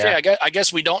 Like, I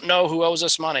guess we don't know who owes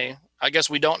us money. I guess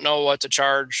we don't know what to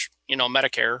charge,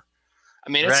 Medicare. I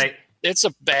mean, it's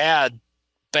a bad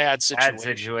situation. Bad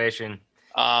situation.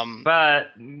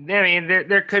 But I mean,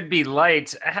 there could be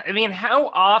lights. I mean, how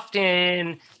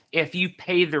often, if you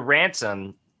pay the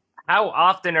ransom, how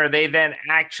often are they then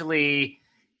actually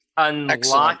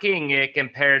unlocking it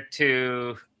compared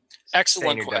to?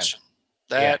 Excellent question.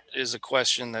 That is a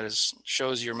question that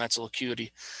shows your mental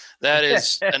acuity. That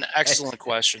is an excellent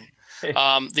question.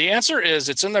 The answer is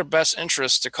it's in their best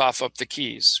interest to cough up the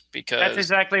keys, because that's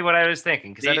exactly what I was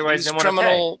thinking. Because otherwise,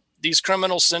 these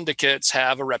criminal syndicates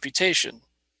have a reputation,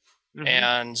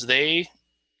 and they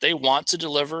want to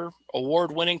deliver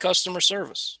award-winning customer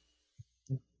service.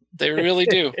 They really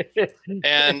do,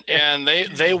 and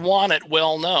they want it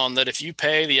well known that if you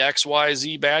pay the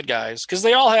XYZ bad guys, because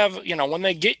they all have, when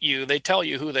they get you, they tell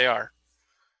you who they are,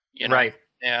 right?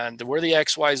 And we're the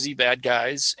XYZ bad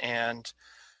guys, and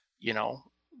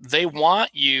they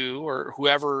want you or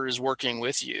whoever is working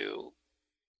with you,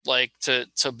 like to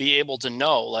be able to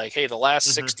know, like, hey, the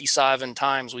last 67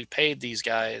 times we paid these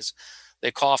guys,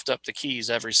 they coughed up the keys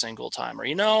every single time, or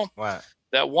wow.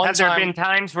 That one Have time, there been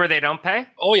times where they don't pay?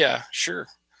 Oh yeah, sure.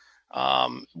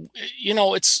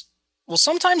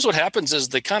 Sometimes what happens is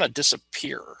they kind of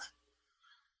disappear.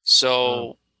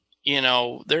 So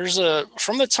there's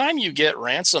from the time you get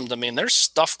ransomed, I mean, there's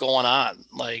stuff going on.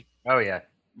 Like, Oh yeah.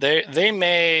 the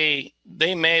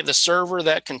server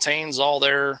that contains all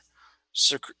their,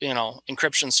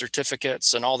 encryption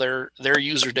certificates and all their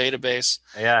user database.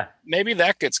 Yeah. Maybe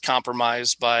that gets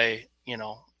compromised by,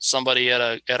 somebody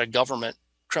at a government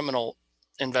criminal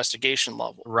investigation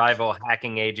level. Rival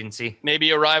hacking agency. Maybe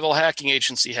a rival hacking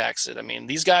agency hacks it. I mean,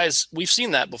 these guys, we've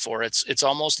seen that before. It's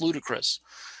almost ludicrous.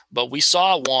 But we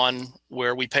saw one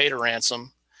where we paid a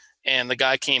ransom and the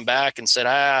guy came back and said,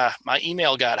 my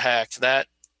email got hacked. That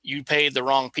you paid the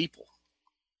wrong people.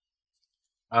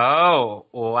 Oh,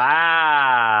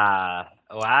 wow.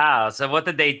 Wow. So what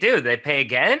did they do? Did they pay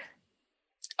again?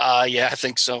 Yeah, I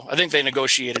think so. I think they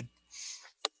negotiated.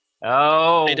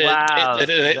 Oh, They did, wow.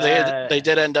 they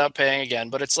did end up paying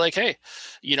again, but it's like, hey,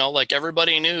 like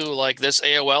everybody knew, like this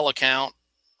AOL account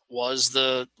was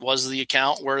the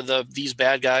account where these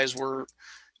bad guys were,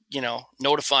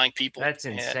 notifying people. That's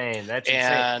insane.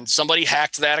 And somebody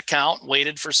hacked that account,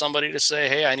 waited for somebody to say,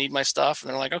 hey, I need my stuff. And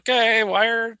they're like, okay,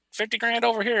 wire 50 grand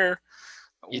over here.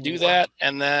 You do that.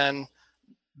 And then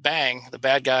bang, the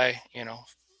bad guy,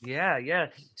 Yeah. Yeah.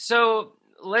 So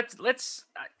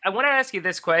I want to ask you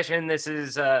this question. This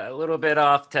is a little bit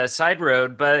off to side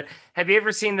road, but have you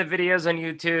ever seen the videos on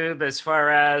YouTube as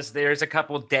far as there's a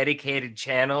couple dedicated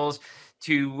channels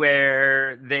to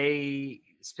where they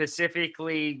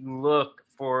specifically look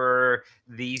for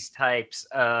these types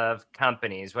of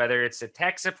companies, whether it's the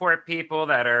tech support people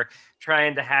that are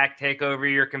trying to take over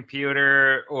your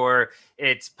computer, or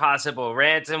it's possible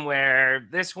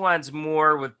ransomware. This one's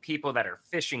more with people that are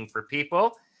phishing for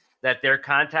people that they're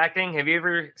contacting. Have you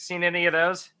ever seen any of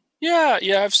those? Yeah,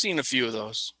 I've seen a few of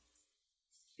those.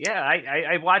 Yeah,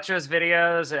 I watch those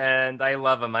videos and I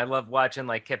love them. I love watching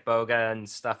like Kit Boga and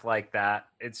stuff like that.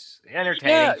 It's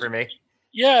entertaining for me.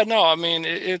 Yeah, no, I mean,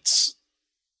 it's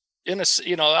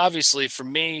obviously for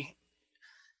me,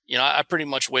 I pretty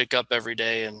much wake up every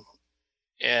day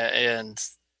and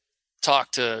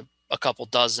talk to a couple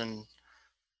dozen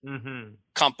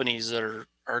companies that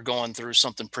are going through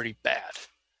something pretty bad.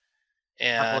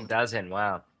 And a couple dozen,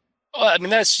 wow. Well, I mean,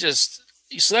 that's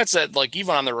like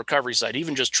even on the recovery side,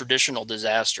 even just traditional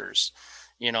disasters.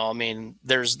 I mean,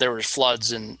 there were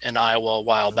floods in Iowa a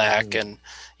while back, and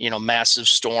massive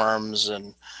storms,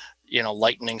 and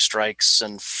lightning strikes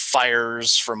and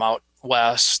fires from out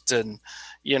west, and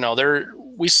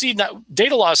we see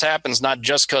data loss happens not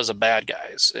just because of bad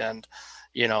guys, and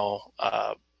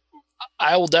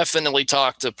I will definitely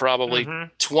talk to probably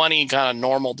 20 kind of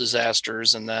normal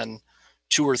disasters, and then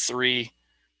 2 or 3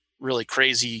 really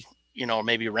crazy,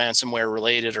 maybe ransomware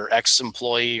related or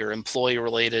ex-employee or employee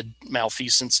related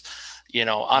malfeasance,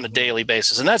 on a daily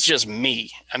basis. And that's just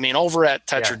me. I mean, over at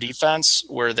Tetra Defense,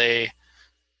 where they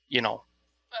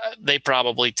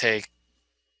probably take,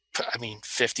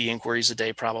 50 inquiries a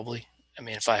day, probably. I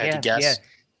mean, if I had to guess. Yeah.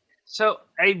 So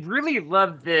I really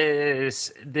love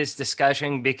this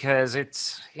discussion because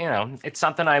it's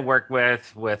something I work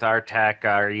with our tech,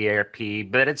 our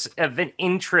ERP, but it's of an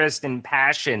interest and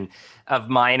passion of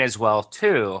mine as well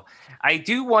too. I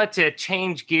do want to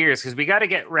change gears because we got to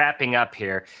get wrapping up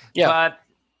here. Yeah. But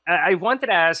I wanted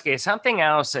to ask you something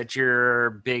else that you're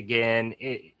big in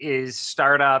is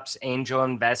startups, angel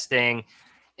investing.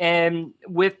 And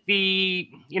with the,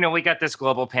 we got this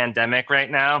global pandemic right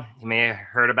now. You may have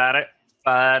heard about it,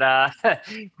 but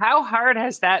how hard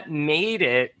has that made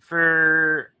it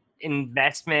for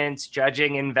investments,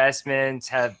 judging investments?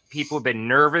 Have people been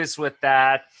nervous with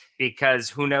that? Because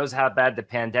who knows how bad the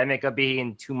pandemic will be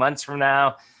in 2 months from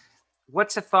now?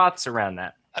 What's the thoughts around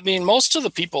that? I mean, most of the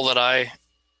people that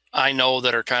I know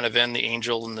that are kind of in the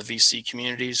angel and the VC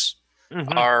communities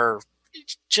are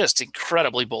just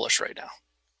incredibly bullish right now.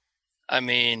 I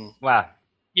mean, wow.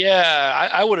 Yeah,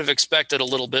 I would have expected a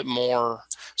little bit more.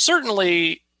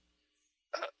 Certainly,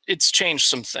 it's changed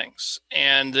some things.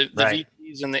 And the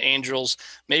VCs and the angels,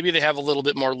 maybe they have a little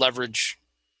bit more leverage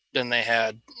than they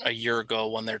had a year ago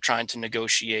when they're trying to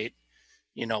negotiate,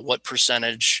 what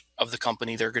percentage of the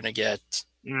company they're going to get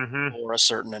or a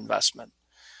certain investment.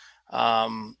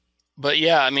 But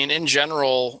yeah, I mean, in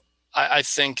general, I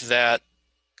think that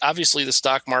obviously the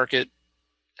stock market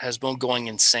has been going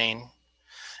insane.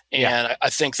 And I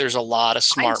think there's a lot of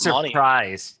smart money.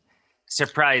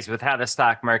 Surprised with how the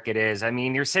stock market is. I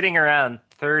mean, you're sitting around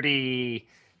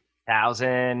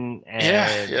 30,000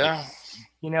 and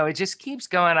it just keeps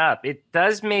going up. It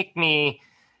does make me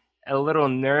a little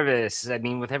nervous. I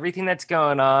mean, with everything that's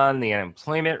going on, the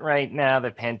unemployment right now, the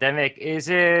pandemic, is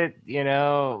it,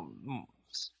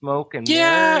 smoke and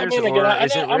mirrors? I mean, again,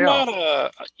 I'm not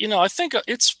I think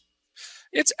it's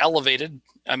elevated.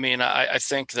 I mean, I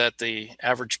think that the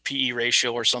average PE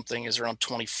ratio or something is around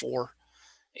 24.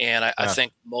 And I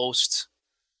think most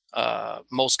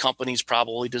companies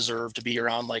probably deserve to be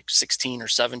around like 16 or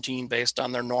 17 based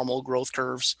on their normal growth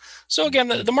curves. So again,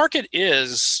 the market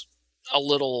is a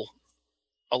little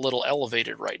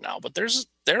elevated right now, but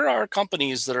there are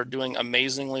companies that are doing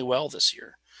amazingly well this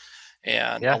year.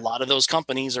 And a lot of those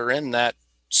companies are in that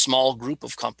small group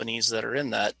of companies that are in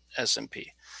that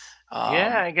S&P.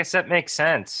 I guess that makes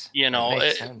sense.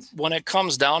 When it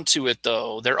comes down to it,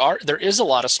 though, there is a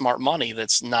lot of smart money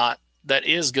that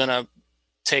is going to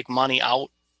take money out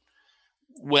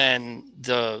when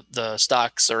the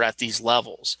stocks are at these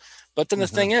levels. But then the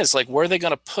thing is, like, where are they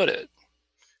going to put it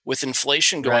with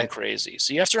inflation going crazy?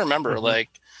 So you have to remember, like,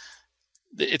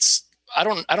 I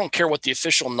don't care what the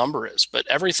official number is, but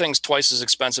everything's twice as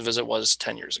expensive as it was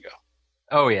 10 years ago.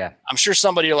 Oh yeah. I'm sure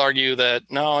somebody will argue that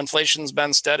no, inflation's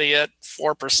been steady at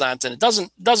 4%, and it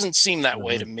doesn't seem that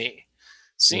way to me.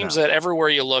 Seems that everywhere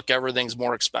you look, everything's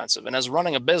more expensive. And as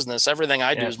running a business, everything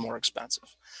I do is more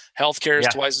expensive. Healthcare is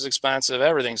twice as expensive.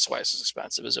 Everything's twice as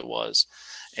expensive as it was.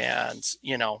 And,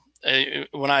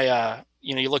 when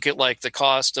you look at like the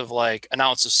cost of like an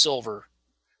ounce of silver,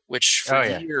 which for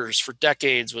years, for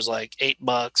decades was like $8,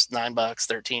 $9,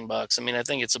 $13. I mean, I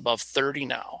think it's above 30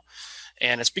 now.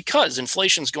 And it's because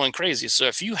inflation's going crazy. So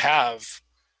if you have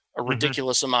a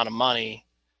ridiculous amount of money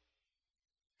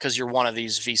because you're one of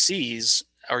these VCs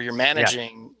or you're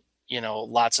managing,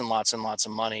 lots and lots and lots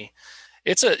of money,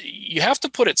 you have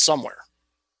to put it somewhere.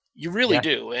 You really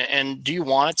do. And do you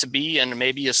want it to be in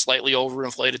maybe a slightly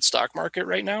overinflated stock market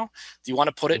right now? Do you want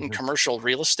to put it in commercial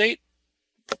real estate?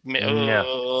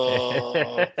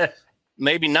 No.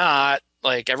 Maybe not.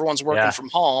 Like, everyone's working from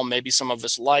home. Maybe some of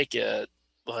us like it.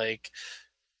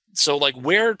 So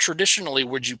where traditionally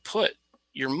would you put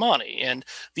your money? And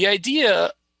the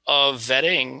idea of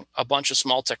vetting a bunch of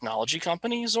small technology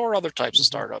companies or other types of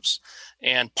startups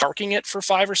and parking it for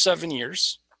 5 or 7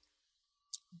 years,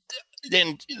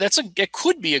 then it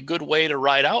could be a good way to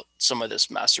ride out some of this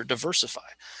mess or diversify.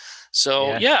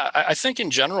 So I think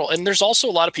in general, and there's also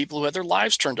a lot of people who had their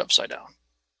lives turned upside down.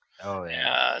 Oh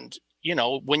yeah. And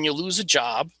when you lose a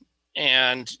job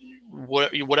and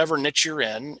whatever niche you're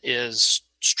in is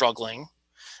struggling,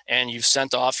 and you've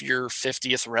sent off your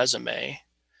 50th resume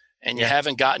and you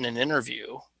haven't gotten an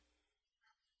interview,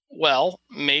 well,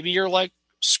 maybe you're like,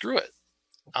 screw it,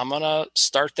 I'm going to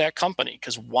start that company,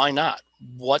 because why not?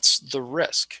 What's the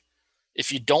risk?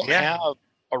 If you don't have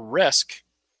a risk,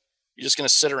 you're just going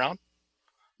to sit around.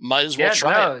 Might as well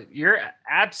try it. You're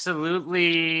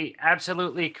absolutely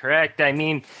correct. I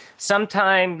mean,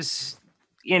 sometimes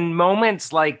in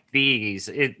moments like these,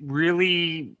 it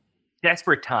really,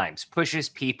 desperate times, pushes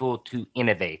people to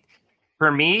innovate.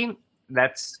 For me,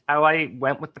 that's how I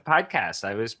went with the podcast.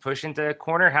 I was pushed into a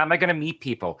corner. How am I going to meet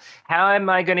people? How am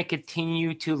I going to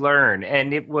continue to learn?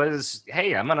 And it was,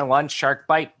 hey, I'm going to launch Shark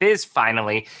Bite Biz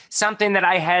finally, something that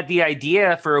I had the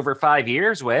idea for over 5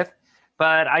 years with,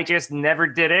 but I just never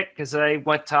did it because I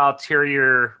went to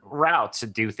ulterior routes to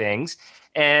do things.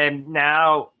 And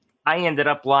now I ended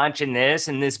up launching this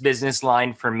and this business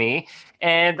line for me.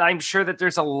 And I'm sure that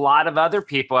there's a lot of other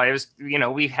people.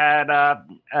 We had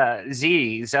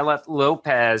Zella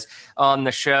Lopez on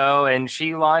the show, and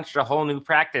she launched a whole new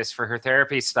practice for her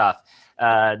therapy stuff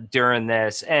during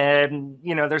this. And,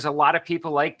 there's a lot of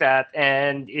people like that.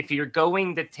 And if you're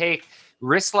going to take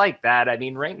risks like that, I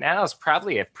mean, right now is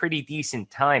probably a pretty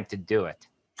decent time to do it.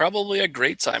 Probably a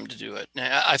great time to do it.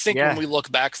 I think when we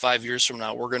look back 5 years from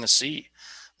now, we're going to see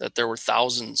that there were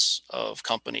thousands of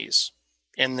companies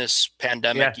in this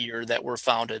pandemic year that were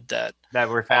founded that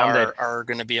are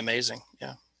going to be amazing.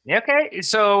 Yeah. Okay.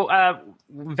 So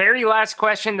very last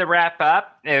question to wrap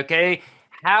up. Okay.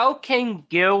 How can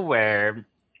Gillware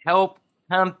help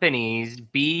companies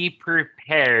be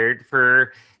prepared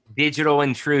for digital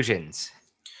intrusions?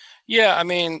 Yeah. I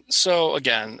mean, so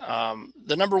again,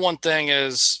 the number one thing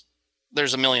is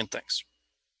there's a million things.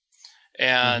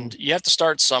 And you have to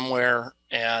start somewhere.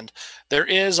 And there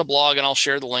is a blog, and I'll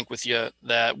share the link with you,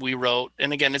 that we wrote.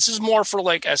 And again, this is more for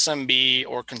like SMB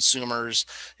or consumers.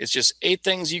 It's just 8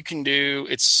 things you can do.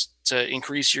 It's to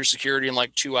increase your security in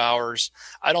like 2 hours.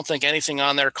 I don't think anything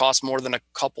on there costs more than a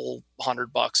couple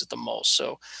 $100 at the most.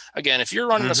 So again, if you're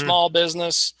running a small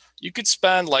business, you could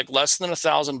spend like less than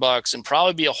 $1,000 and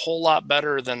probably be a whole lot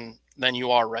better than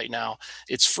you are right now.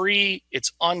 It's free.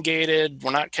 It's ungated.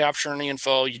 We're not capturing any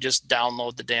info. You just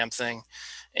download the damn thing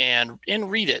and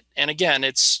read it. And again,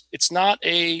 it's not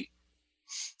if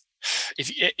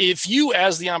you,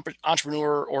 as the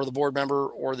entrepreneur or the board member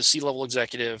or the C-level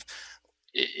executive,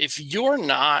 if you're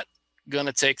not going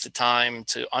to take the time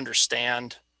to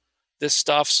understand this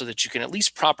stuff so that you can at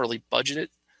least properly budget it,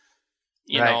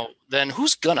 then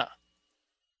who's gonna?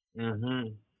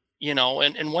 And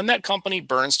when that company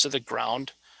burns to the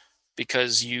ground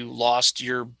because you lost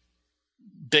your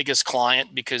biggest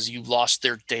client because you lost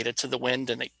their data to the wind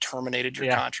and they terminated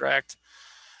your contract.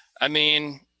 I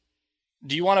mean,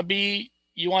 do you want to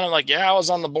I was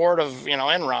on the board of,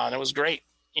 Enron. It was great.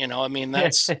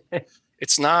 That's,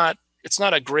 it's not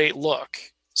a great look.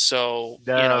 So,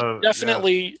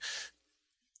 definitely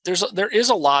there is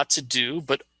a lot to do,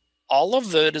 but all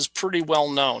of it is pretty well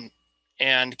known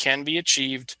and can be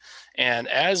achieved. And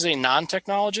as a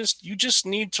non-technologist, you just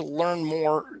need to learn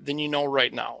more than you know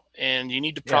right now, and you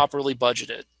need to properly budget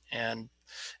it and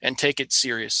take it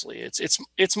seriously.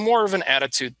 It's more of an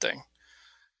attitude thing,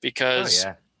 because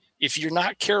if you're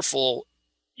not careful,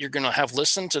 you're going to have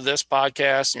listened to this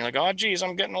podcast and you're like, oh, geez,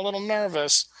 I'm getting a little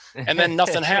nervous. And then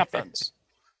nothing happens.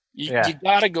 You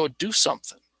got to go do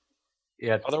something.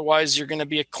 Yeah. Otherwise, you're going to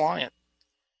be a client.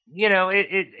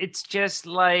 It's just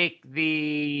like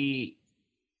like,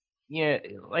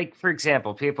 for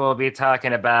example, people will be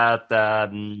talking about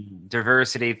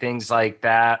diversity, things like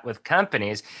that with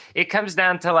companies. It comes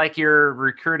down to like your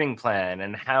recruiting plan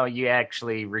and how you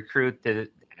actually recruit to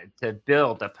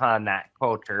build upon that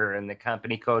culture and the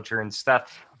company culture and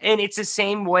stuff. And it's the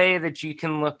same way that you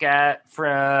can look at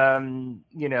from,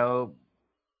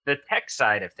 the tech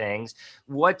side of things.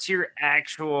 What's your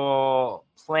actual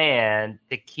plan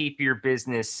to keep your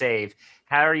business safe?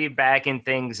 How are you backing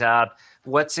things up?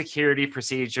 What security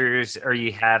procedures are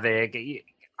you having?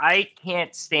 I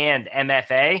can't stand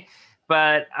MFA,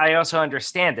 but I also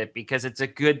understand it because it's a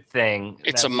good thing.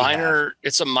 It's a minor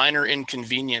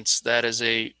inconvenience that is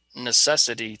a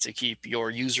necessity to keep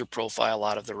your user profile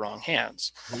out of the wrong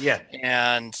hands. Yeah.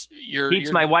 And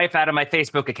keeps my wife out of my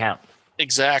Facebook account.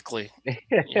 Exactly.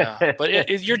 Yeah.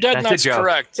 But you're dead nuts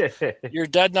correct. You're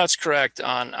dead nuts correct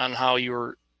on how you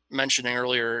were mentioning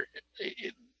earlier.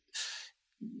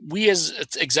 We as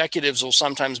executives will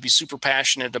sometimes be super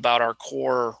passionate about our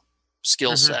core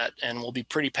skill set, and we'll be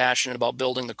pretty passionate about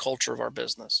building the culture of our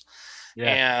business.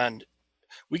 Yeah. And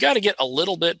we got to get a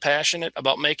little bit passionate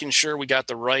about making sure we got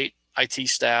the right IT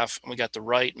staff and we got the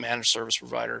right managed service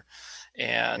provider.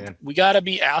 And we got to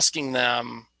be asking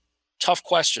them tough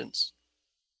questions.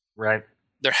 Right.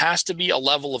 There has to be a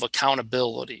level of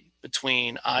accountability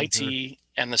between IT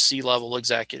and the C-level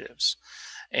executives.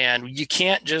 And you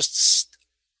can't just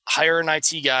hire an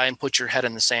IT guy and put your head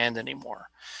in the sand anymore,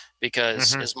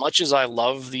 because as much as I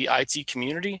love the IT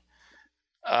community,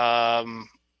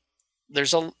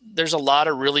 there's a lot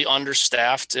of really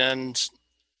understaffed and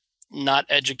not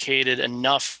educated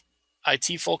enough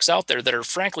IT folks out there that are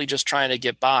frankly just trying to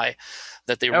get by,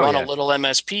 that they run a little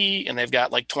MSP and they've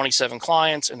got like 27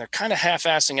 clients and they're kind of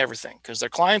half-assing everything because their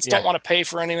clients don't want to pay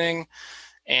for anything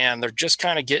and they're just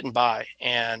kind of getting by.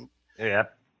 And,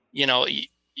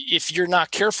 if you're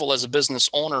not careful as a business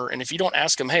owner, and if you don't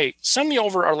ask them, hey, send me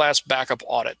over our last backup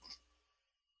audit.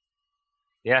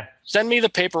 Yeah. Send me the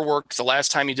paperwork the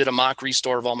last time you did a mock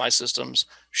restore of all my systems.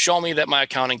 Show me that my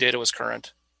accounting data was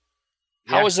current.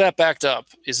 How is that backed up?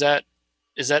 Is that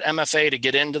MFA to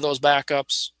get into those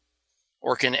backups?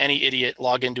 Or can any idiot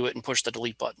log into it and push the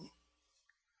delete button?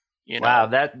 Wow,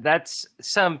 that's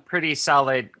some pretty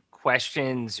solid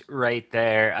questions right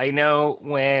there. I know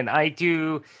when I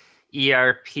do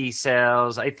ERP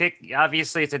sales, I think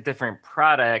obviously it's a different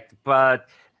product, but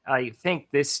I think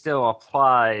this still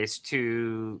applies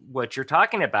to what you're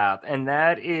talking about. And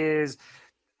that is,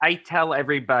 I tell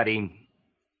everybody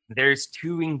there's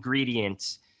two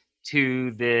ingredients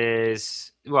to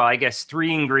this. Well, I guess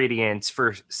three ingredients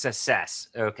for success.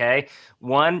 Okay.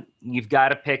 One, you've got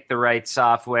to pick the right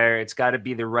software. It's got to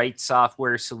be the right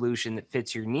software solution that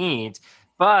fits your needs.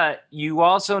 But you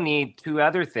also need two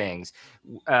other things.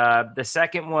 The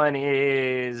second one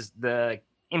is the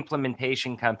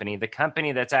implementation company. The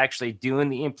company that's actually doing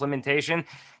the implementation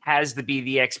has to be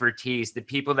the expertise, the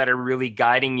people that are really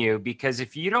guiding you. Because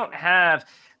if you don't have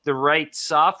the right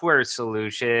software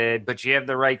solution, but you have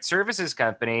the right services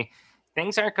company,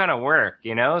 things aren't going to work,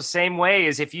 same way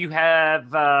as if you have,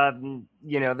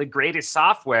 the greatest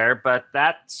software, but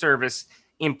that service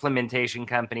implementation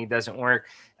company doesn't work.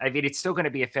 I mean, it's still going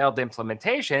to be a failed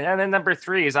implementation. And then number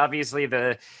three is obviously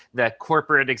the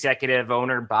corporate executive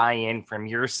owner buy-in from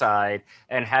your side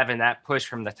and having that push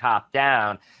from the top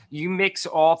down. You mix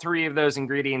all three of those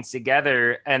ingredients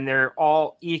together, and they're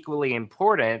all equally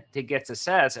important to get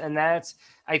success. And that's,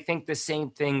 I think, the same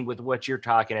thing with what you're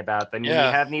talking about. I mean, you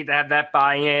need to have that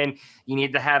buy-in. You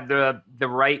need to have the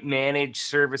right managed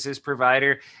services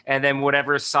provider, and then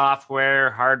whatever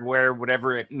software, hardware,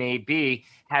 whatever it may be,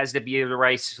 has to be the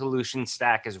right solution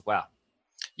stack as well.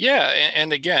 Yeah,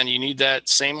 and again, you need that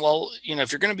same level. You know,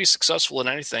 if you're going to be successful in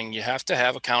anything, you have to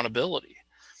have accountability,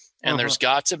 and there's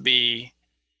got to be,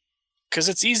 because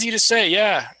it's easy to say,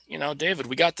 yeah, you know, David,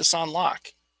 we got this on lock.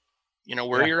 You know,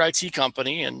 we're your IT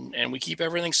company, and we keep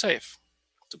everything safe.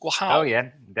 It's like, well, how? Oh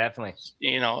yeah, definitely.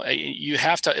 You know, you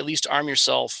have to at least arm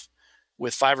yourself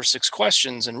with 5 or 6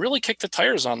 questions and really kick the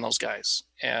tires on those guys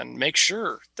and make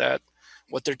sure that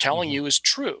what they're telling you is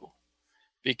true,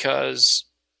 because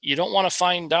you don't want to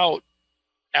find out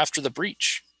after the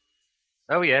breach.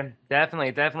 Oh yeah,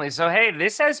 definitely. So hey,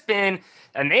 this has been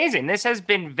amazing. This has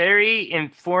been very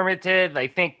informative. I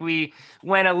think we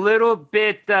went a little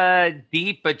bit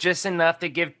deep, but just enough to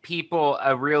give people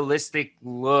a realistic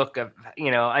look of,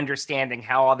 you know, understanding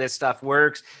how all this stuff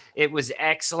works. It was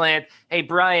excellent. Hey,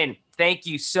 Brian, thank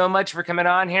you so much for coming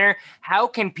on here. How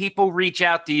can people reach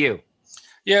out to you?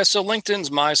 Yeah, so LinkedIn's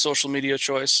my social media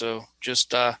choice. So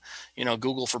just, you know,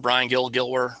 Google for Brian Gill,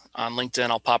 Gillware on LinkedIn.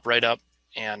 I'll pop right up,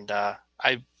 and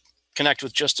I connect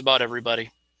with just about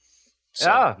everybody. So,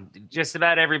 oh, just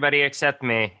about everybody except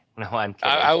me. No, I'm kidding.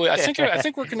 I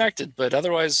think we're connected, but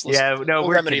otherwise, we're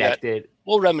remedy connected. that.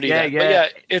 We'll remedy that. Yeah. But yeah,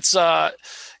 it's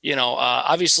you know,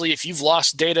 obviously, if you've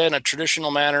lost data in a traditional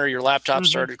manner, your laptop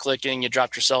started clicking, you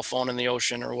dropped your cell phone in the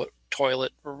ocean or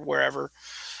toilet or wherever.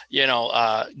 You know,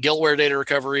 Gillware Data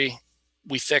Recovery,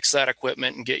 we fix that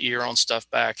equipment and get you your own stuff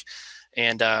back.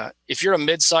 And if you're a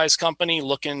mid-sized company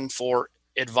looking for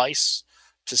advice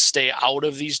to stay out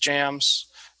of these jams,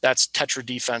 that's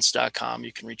tetradefense.com.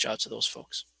 You can reach out to those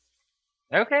folks.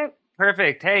 Okay,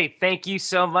 perfect. Hey, thank you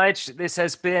so much. This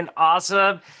has been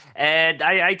awesome. And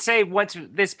I'd say once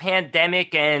this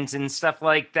pandemic ends and stuff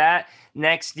like that,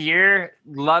 next year,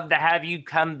 love to have you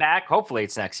come back. Hopefully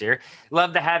it's next year.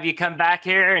 Love to have you come back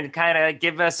here and kind of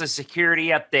give us a security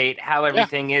update, how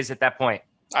everything is at that point.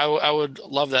 I would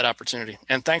love that opportunity.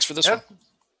 And thanks for this one.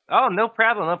 Oh, no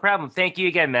problem. Thank you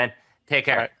again, man. Take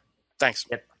care. All right. Thanks.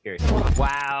 Yep.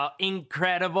 Wow,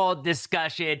 incredible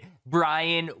discussion.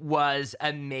 Brian was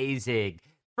amazing.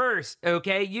 First,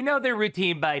 okay, you know the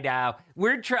routine by now.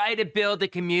 We're trying to build a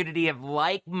community of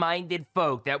like-minded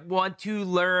folk that want to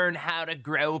learn how to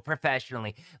grow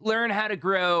professionally, learn how to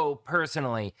grow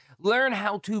personally, learn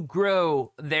how to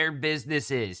grow their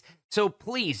businesses. So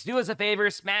please do us a favor,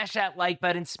 smash that like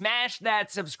button, smash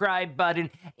that subscribe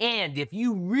button, and if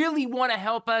you really want to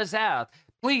help us out,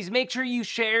 please make sure you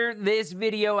share this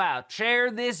video out. Share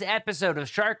this episode of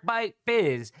Shark Bite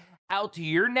Biz out to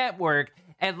your network,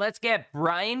 and let's get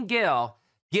Brian Gill,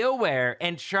 Gillware,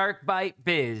 and Shark Bite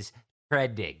Biz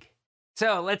trending.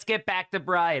 So let's get back to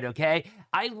Brian, okay?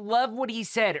 I love what he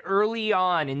said early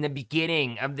on in the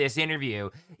beginning of this interview.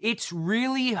 It's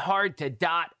really hard to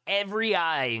dot every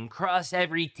I and cross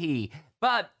every T,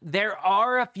 but there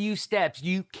are a few steps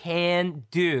you can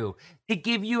do to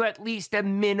give you at least a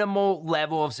minimal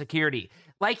level of security.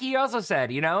 Like he also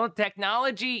said, you know,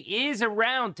 technology is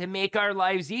around to make our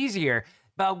lives easier,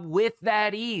 but with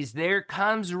that ease, there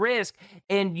comes risk,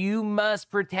 and you must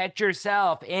protect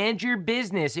yourself and your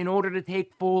business in order to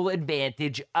take full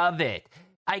advantage of it.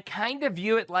 I kind of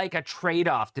view it like a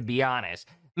trade-off, to be honest.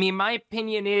 I mean, my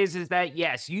opinion is that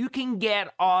yes, you can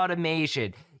get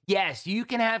automation. Yes, you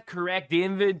can have correct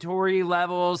inventory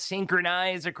levels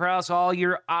synchronized across all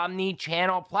your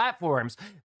omni-channel platforms,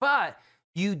 but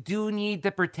you do need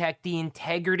to protect the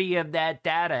integrity of that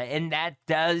data, and that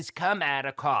does come at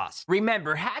a cost.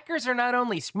 Remember, hackers are not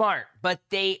only smart, but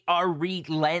they are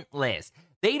relentless.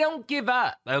 They don't give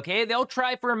up, okay? They'll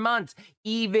try for months,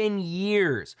 even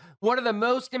years. One of the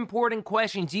most important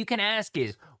questions you can ask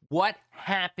is, what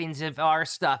happens if our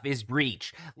stuff is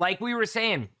breached? Like we were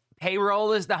saying,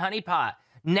 payroll is the honeypot.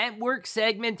 Network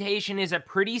segmentation is a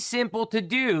pretty simple to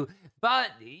do,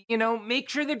 but, you know, make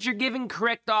sure that you're giving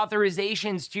correct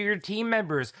authorizations to your team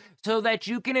members so that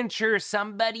you can ensure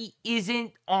somebody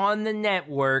isn't on the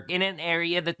network in an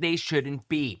area that they shouldn't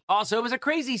be. Also, it was a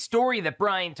crazy story that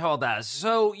Brian told us,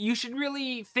 so you should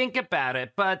really think about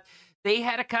it, but they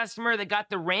had a customer that got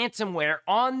the ransomware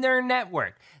on their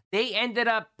network. They ended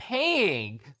up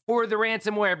paying for the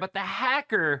ransomware, but the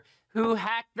hacker who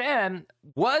hacked them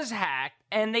was hacked,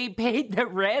 and they paid the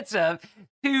ransom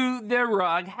to the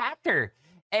wrong hacker.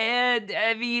 And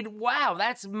I mean, wow,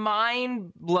 that's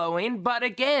mind-blowing. But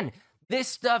again, this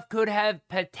stuff could have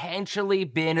potentially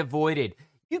been avoided.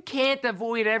 You can't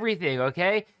avoid everything,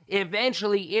 okay?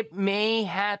 Eventually, it may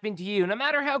happen to you, no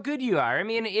matter how good you are. I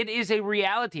mean, it is a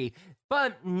reality.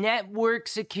 But network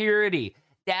security,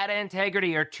 data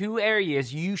integrity are two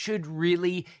areas you should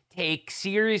really take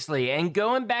seriously. And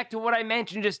going back to what I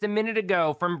mentioned just a minute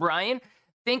ago from Brian,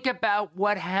 think about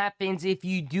what happens if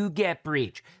you do get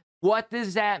breached. What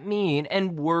does that mean?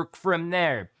 And work from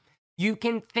there. You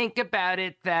can think about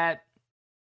it that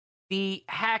the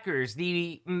hackers,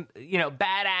 the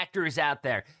bad actors out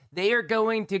there, they are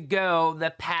going to go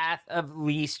the path of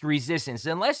least resistance.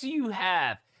 Unless you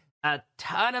have a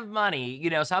ton of money,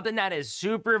 something that is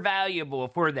super valuable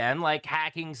for them, like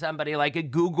hacking somebody like a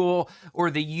Google or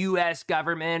the U.S.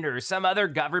 government or some other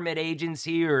government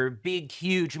agency or big,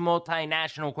 huge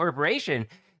multinational corporation,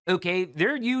 okay,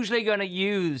 they're usually going to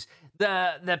use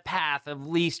the path of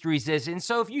least resistance.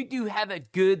 So if you do have a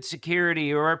good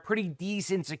security or a pretty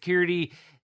decent security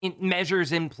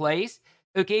measures in place,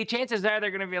 okay, chances are they're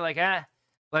going to be like,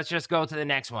 let's just go to the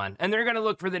next one. And they're going to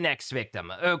look for the next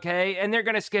victim, okay? And they're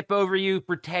going to skip over you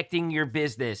protecting your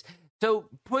business. So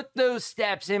put those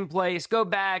steps in place. Go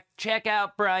back, check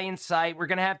out Brian's site. We're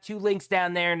going to have 2 links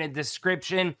down there in the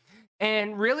description.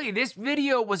 And really, this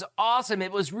video was awesome.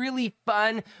 It was really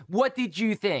fun. What did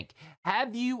you think?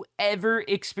 Have you ever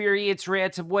experienced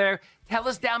ransomware? Tell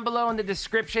us down below in the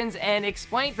descriptions and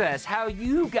explain to us how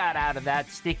you got out of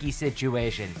that sticky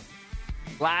situation.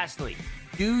 Lastly,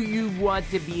 do you want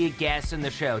to be a guest on the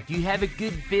show? Do you have a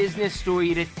good business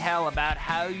story to tell about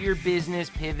how your business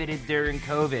pivoted during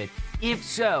COVID? If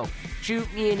so,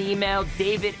 shoot me an email,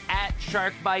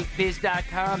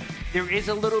 david@sharkbitebiz.com. There is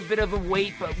a little bit of a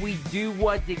wait, but we do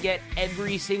want to get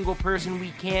every single person we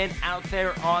can out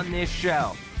there on this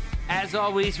show. As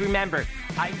always, remember,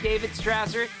 I'm David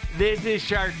Strasser, this is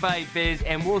Shark Bite Biz,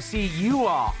 and we'll see you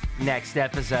all next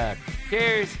episode.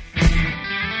 Cheers!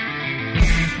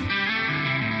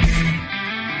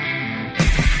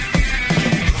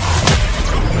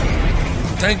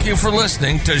 Thank you for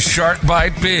listening to Shark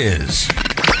Bite Biz.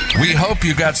 We hope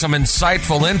you got some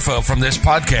insightful info from this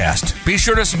podcast. Be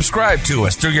sure to subscribe to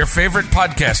us through your favorite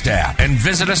podcast app and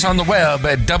visit us on the web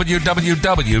at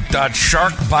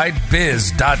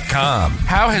www.sharkbitebiz.com.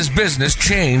 How has business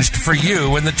changed for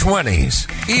you in the 20s?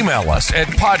 Email us at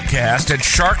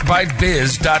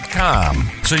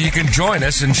podcast@sharkbitebiz.com so you can join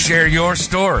us and share your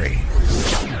story.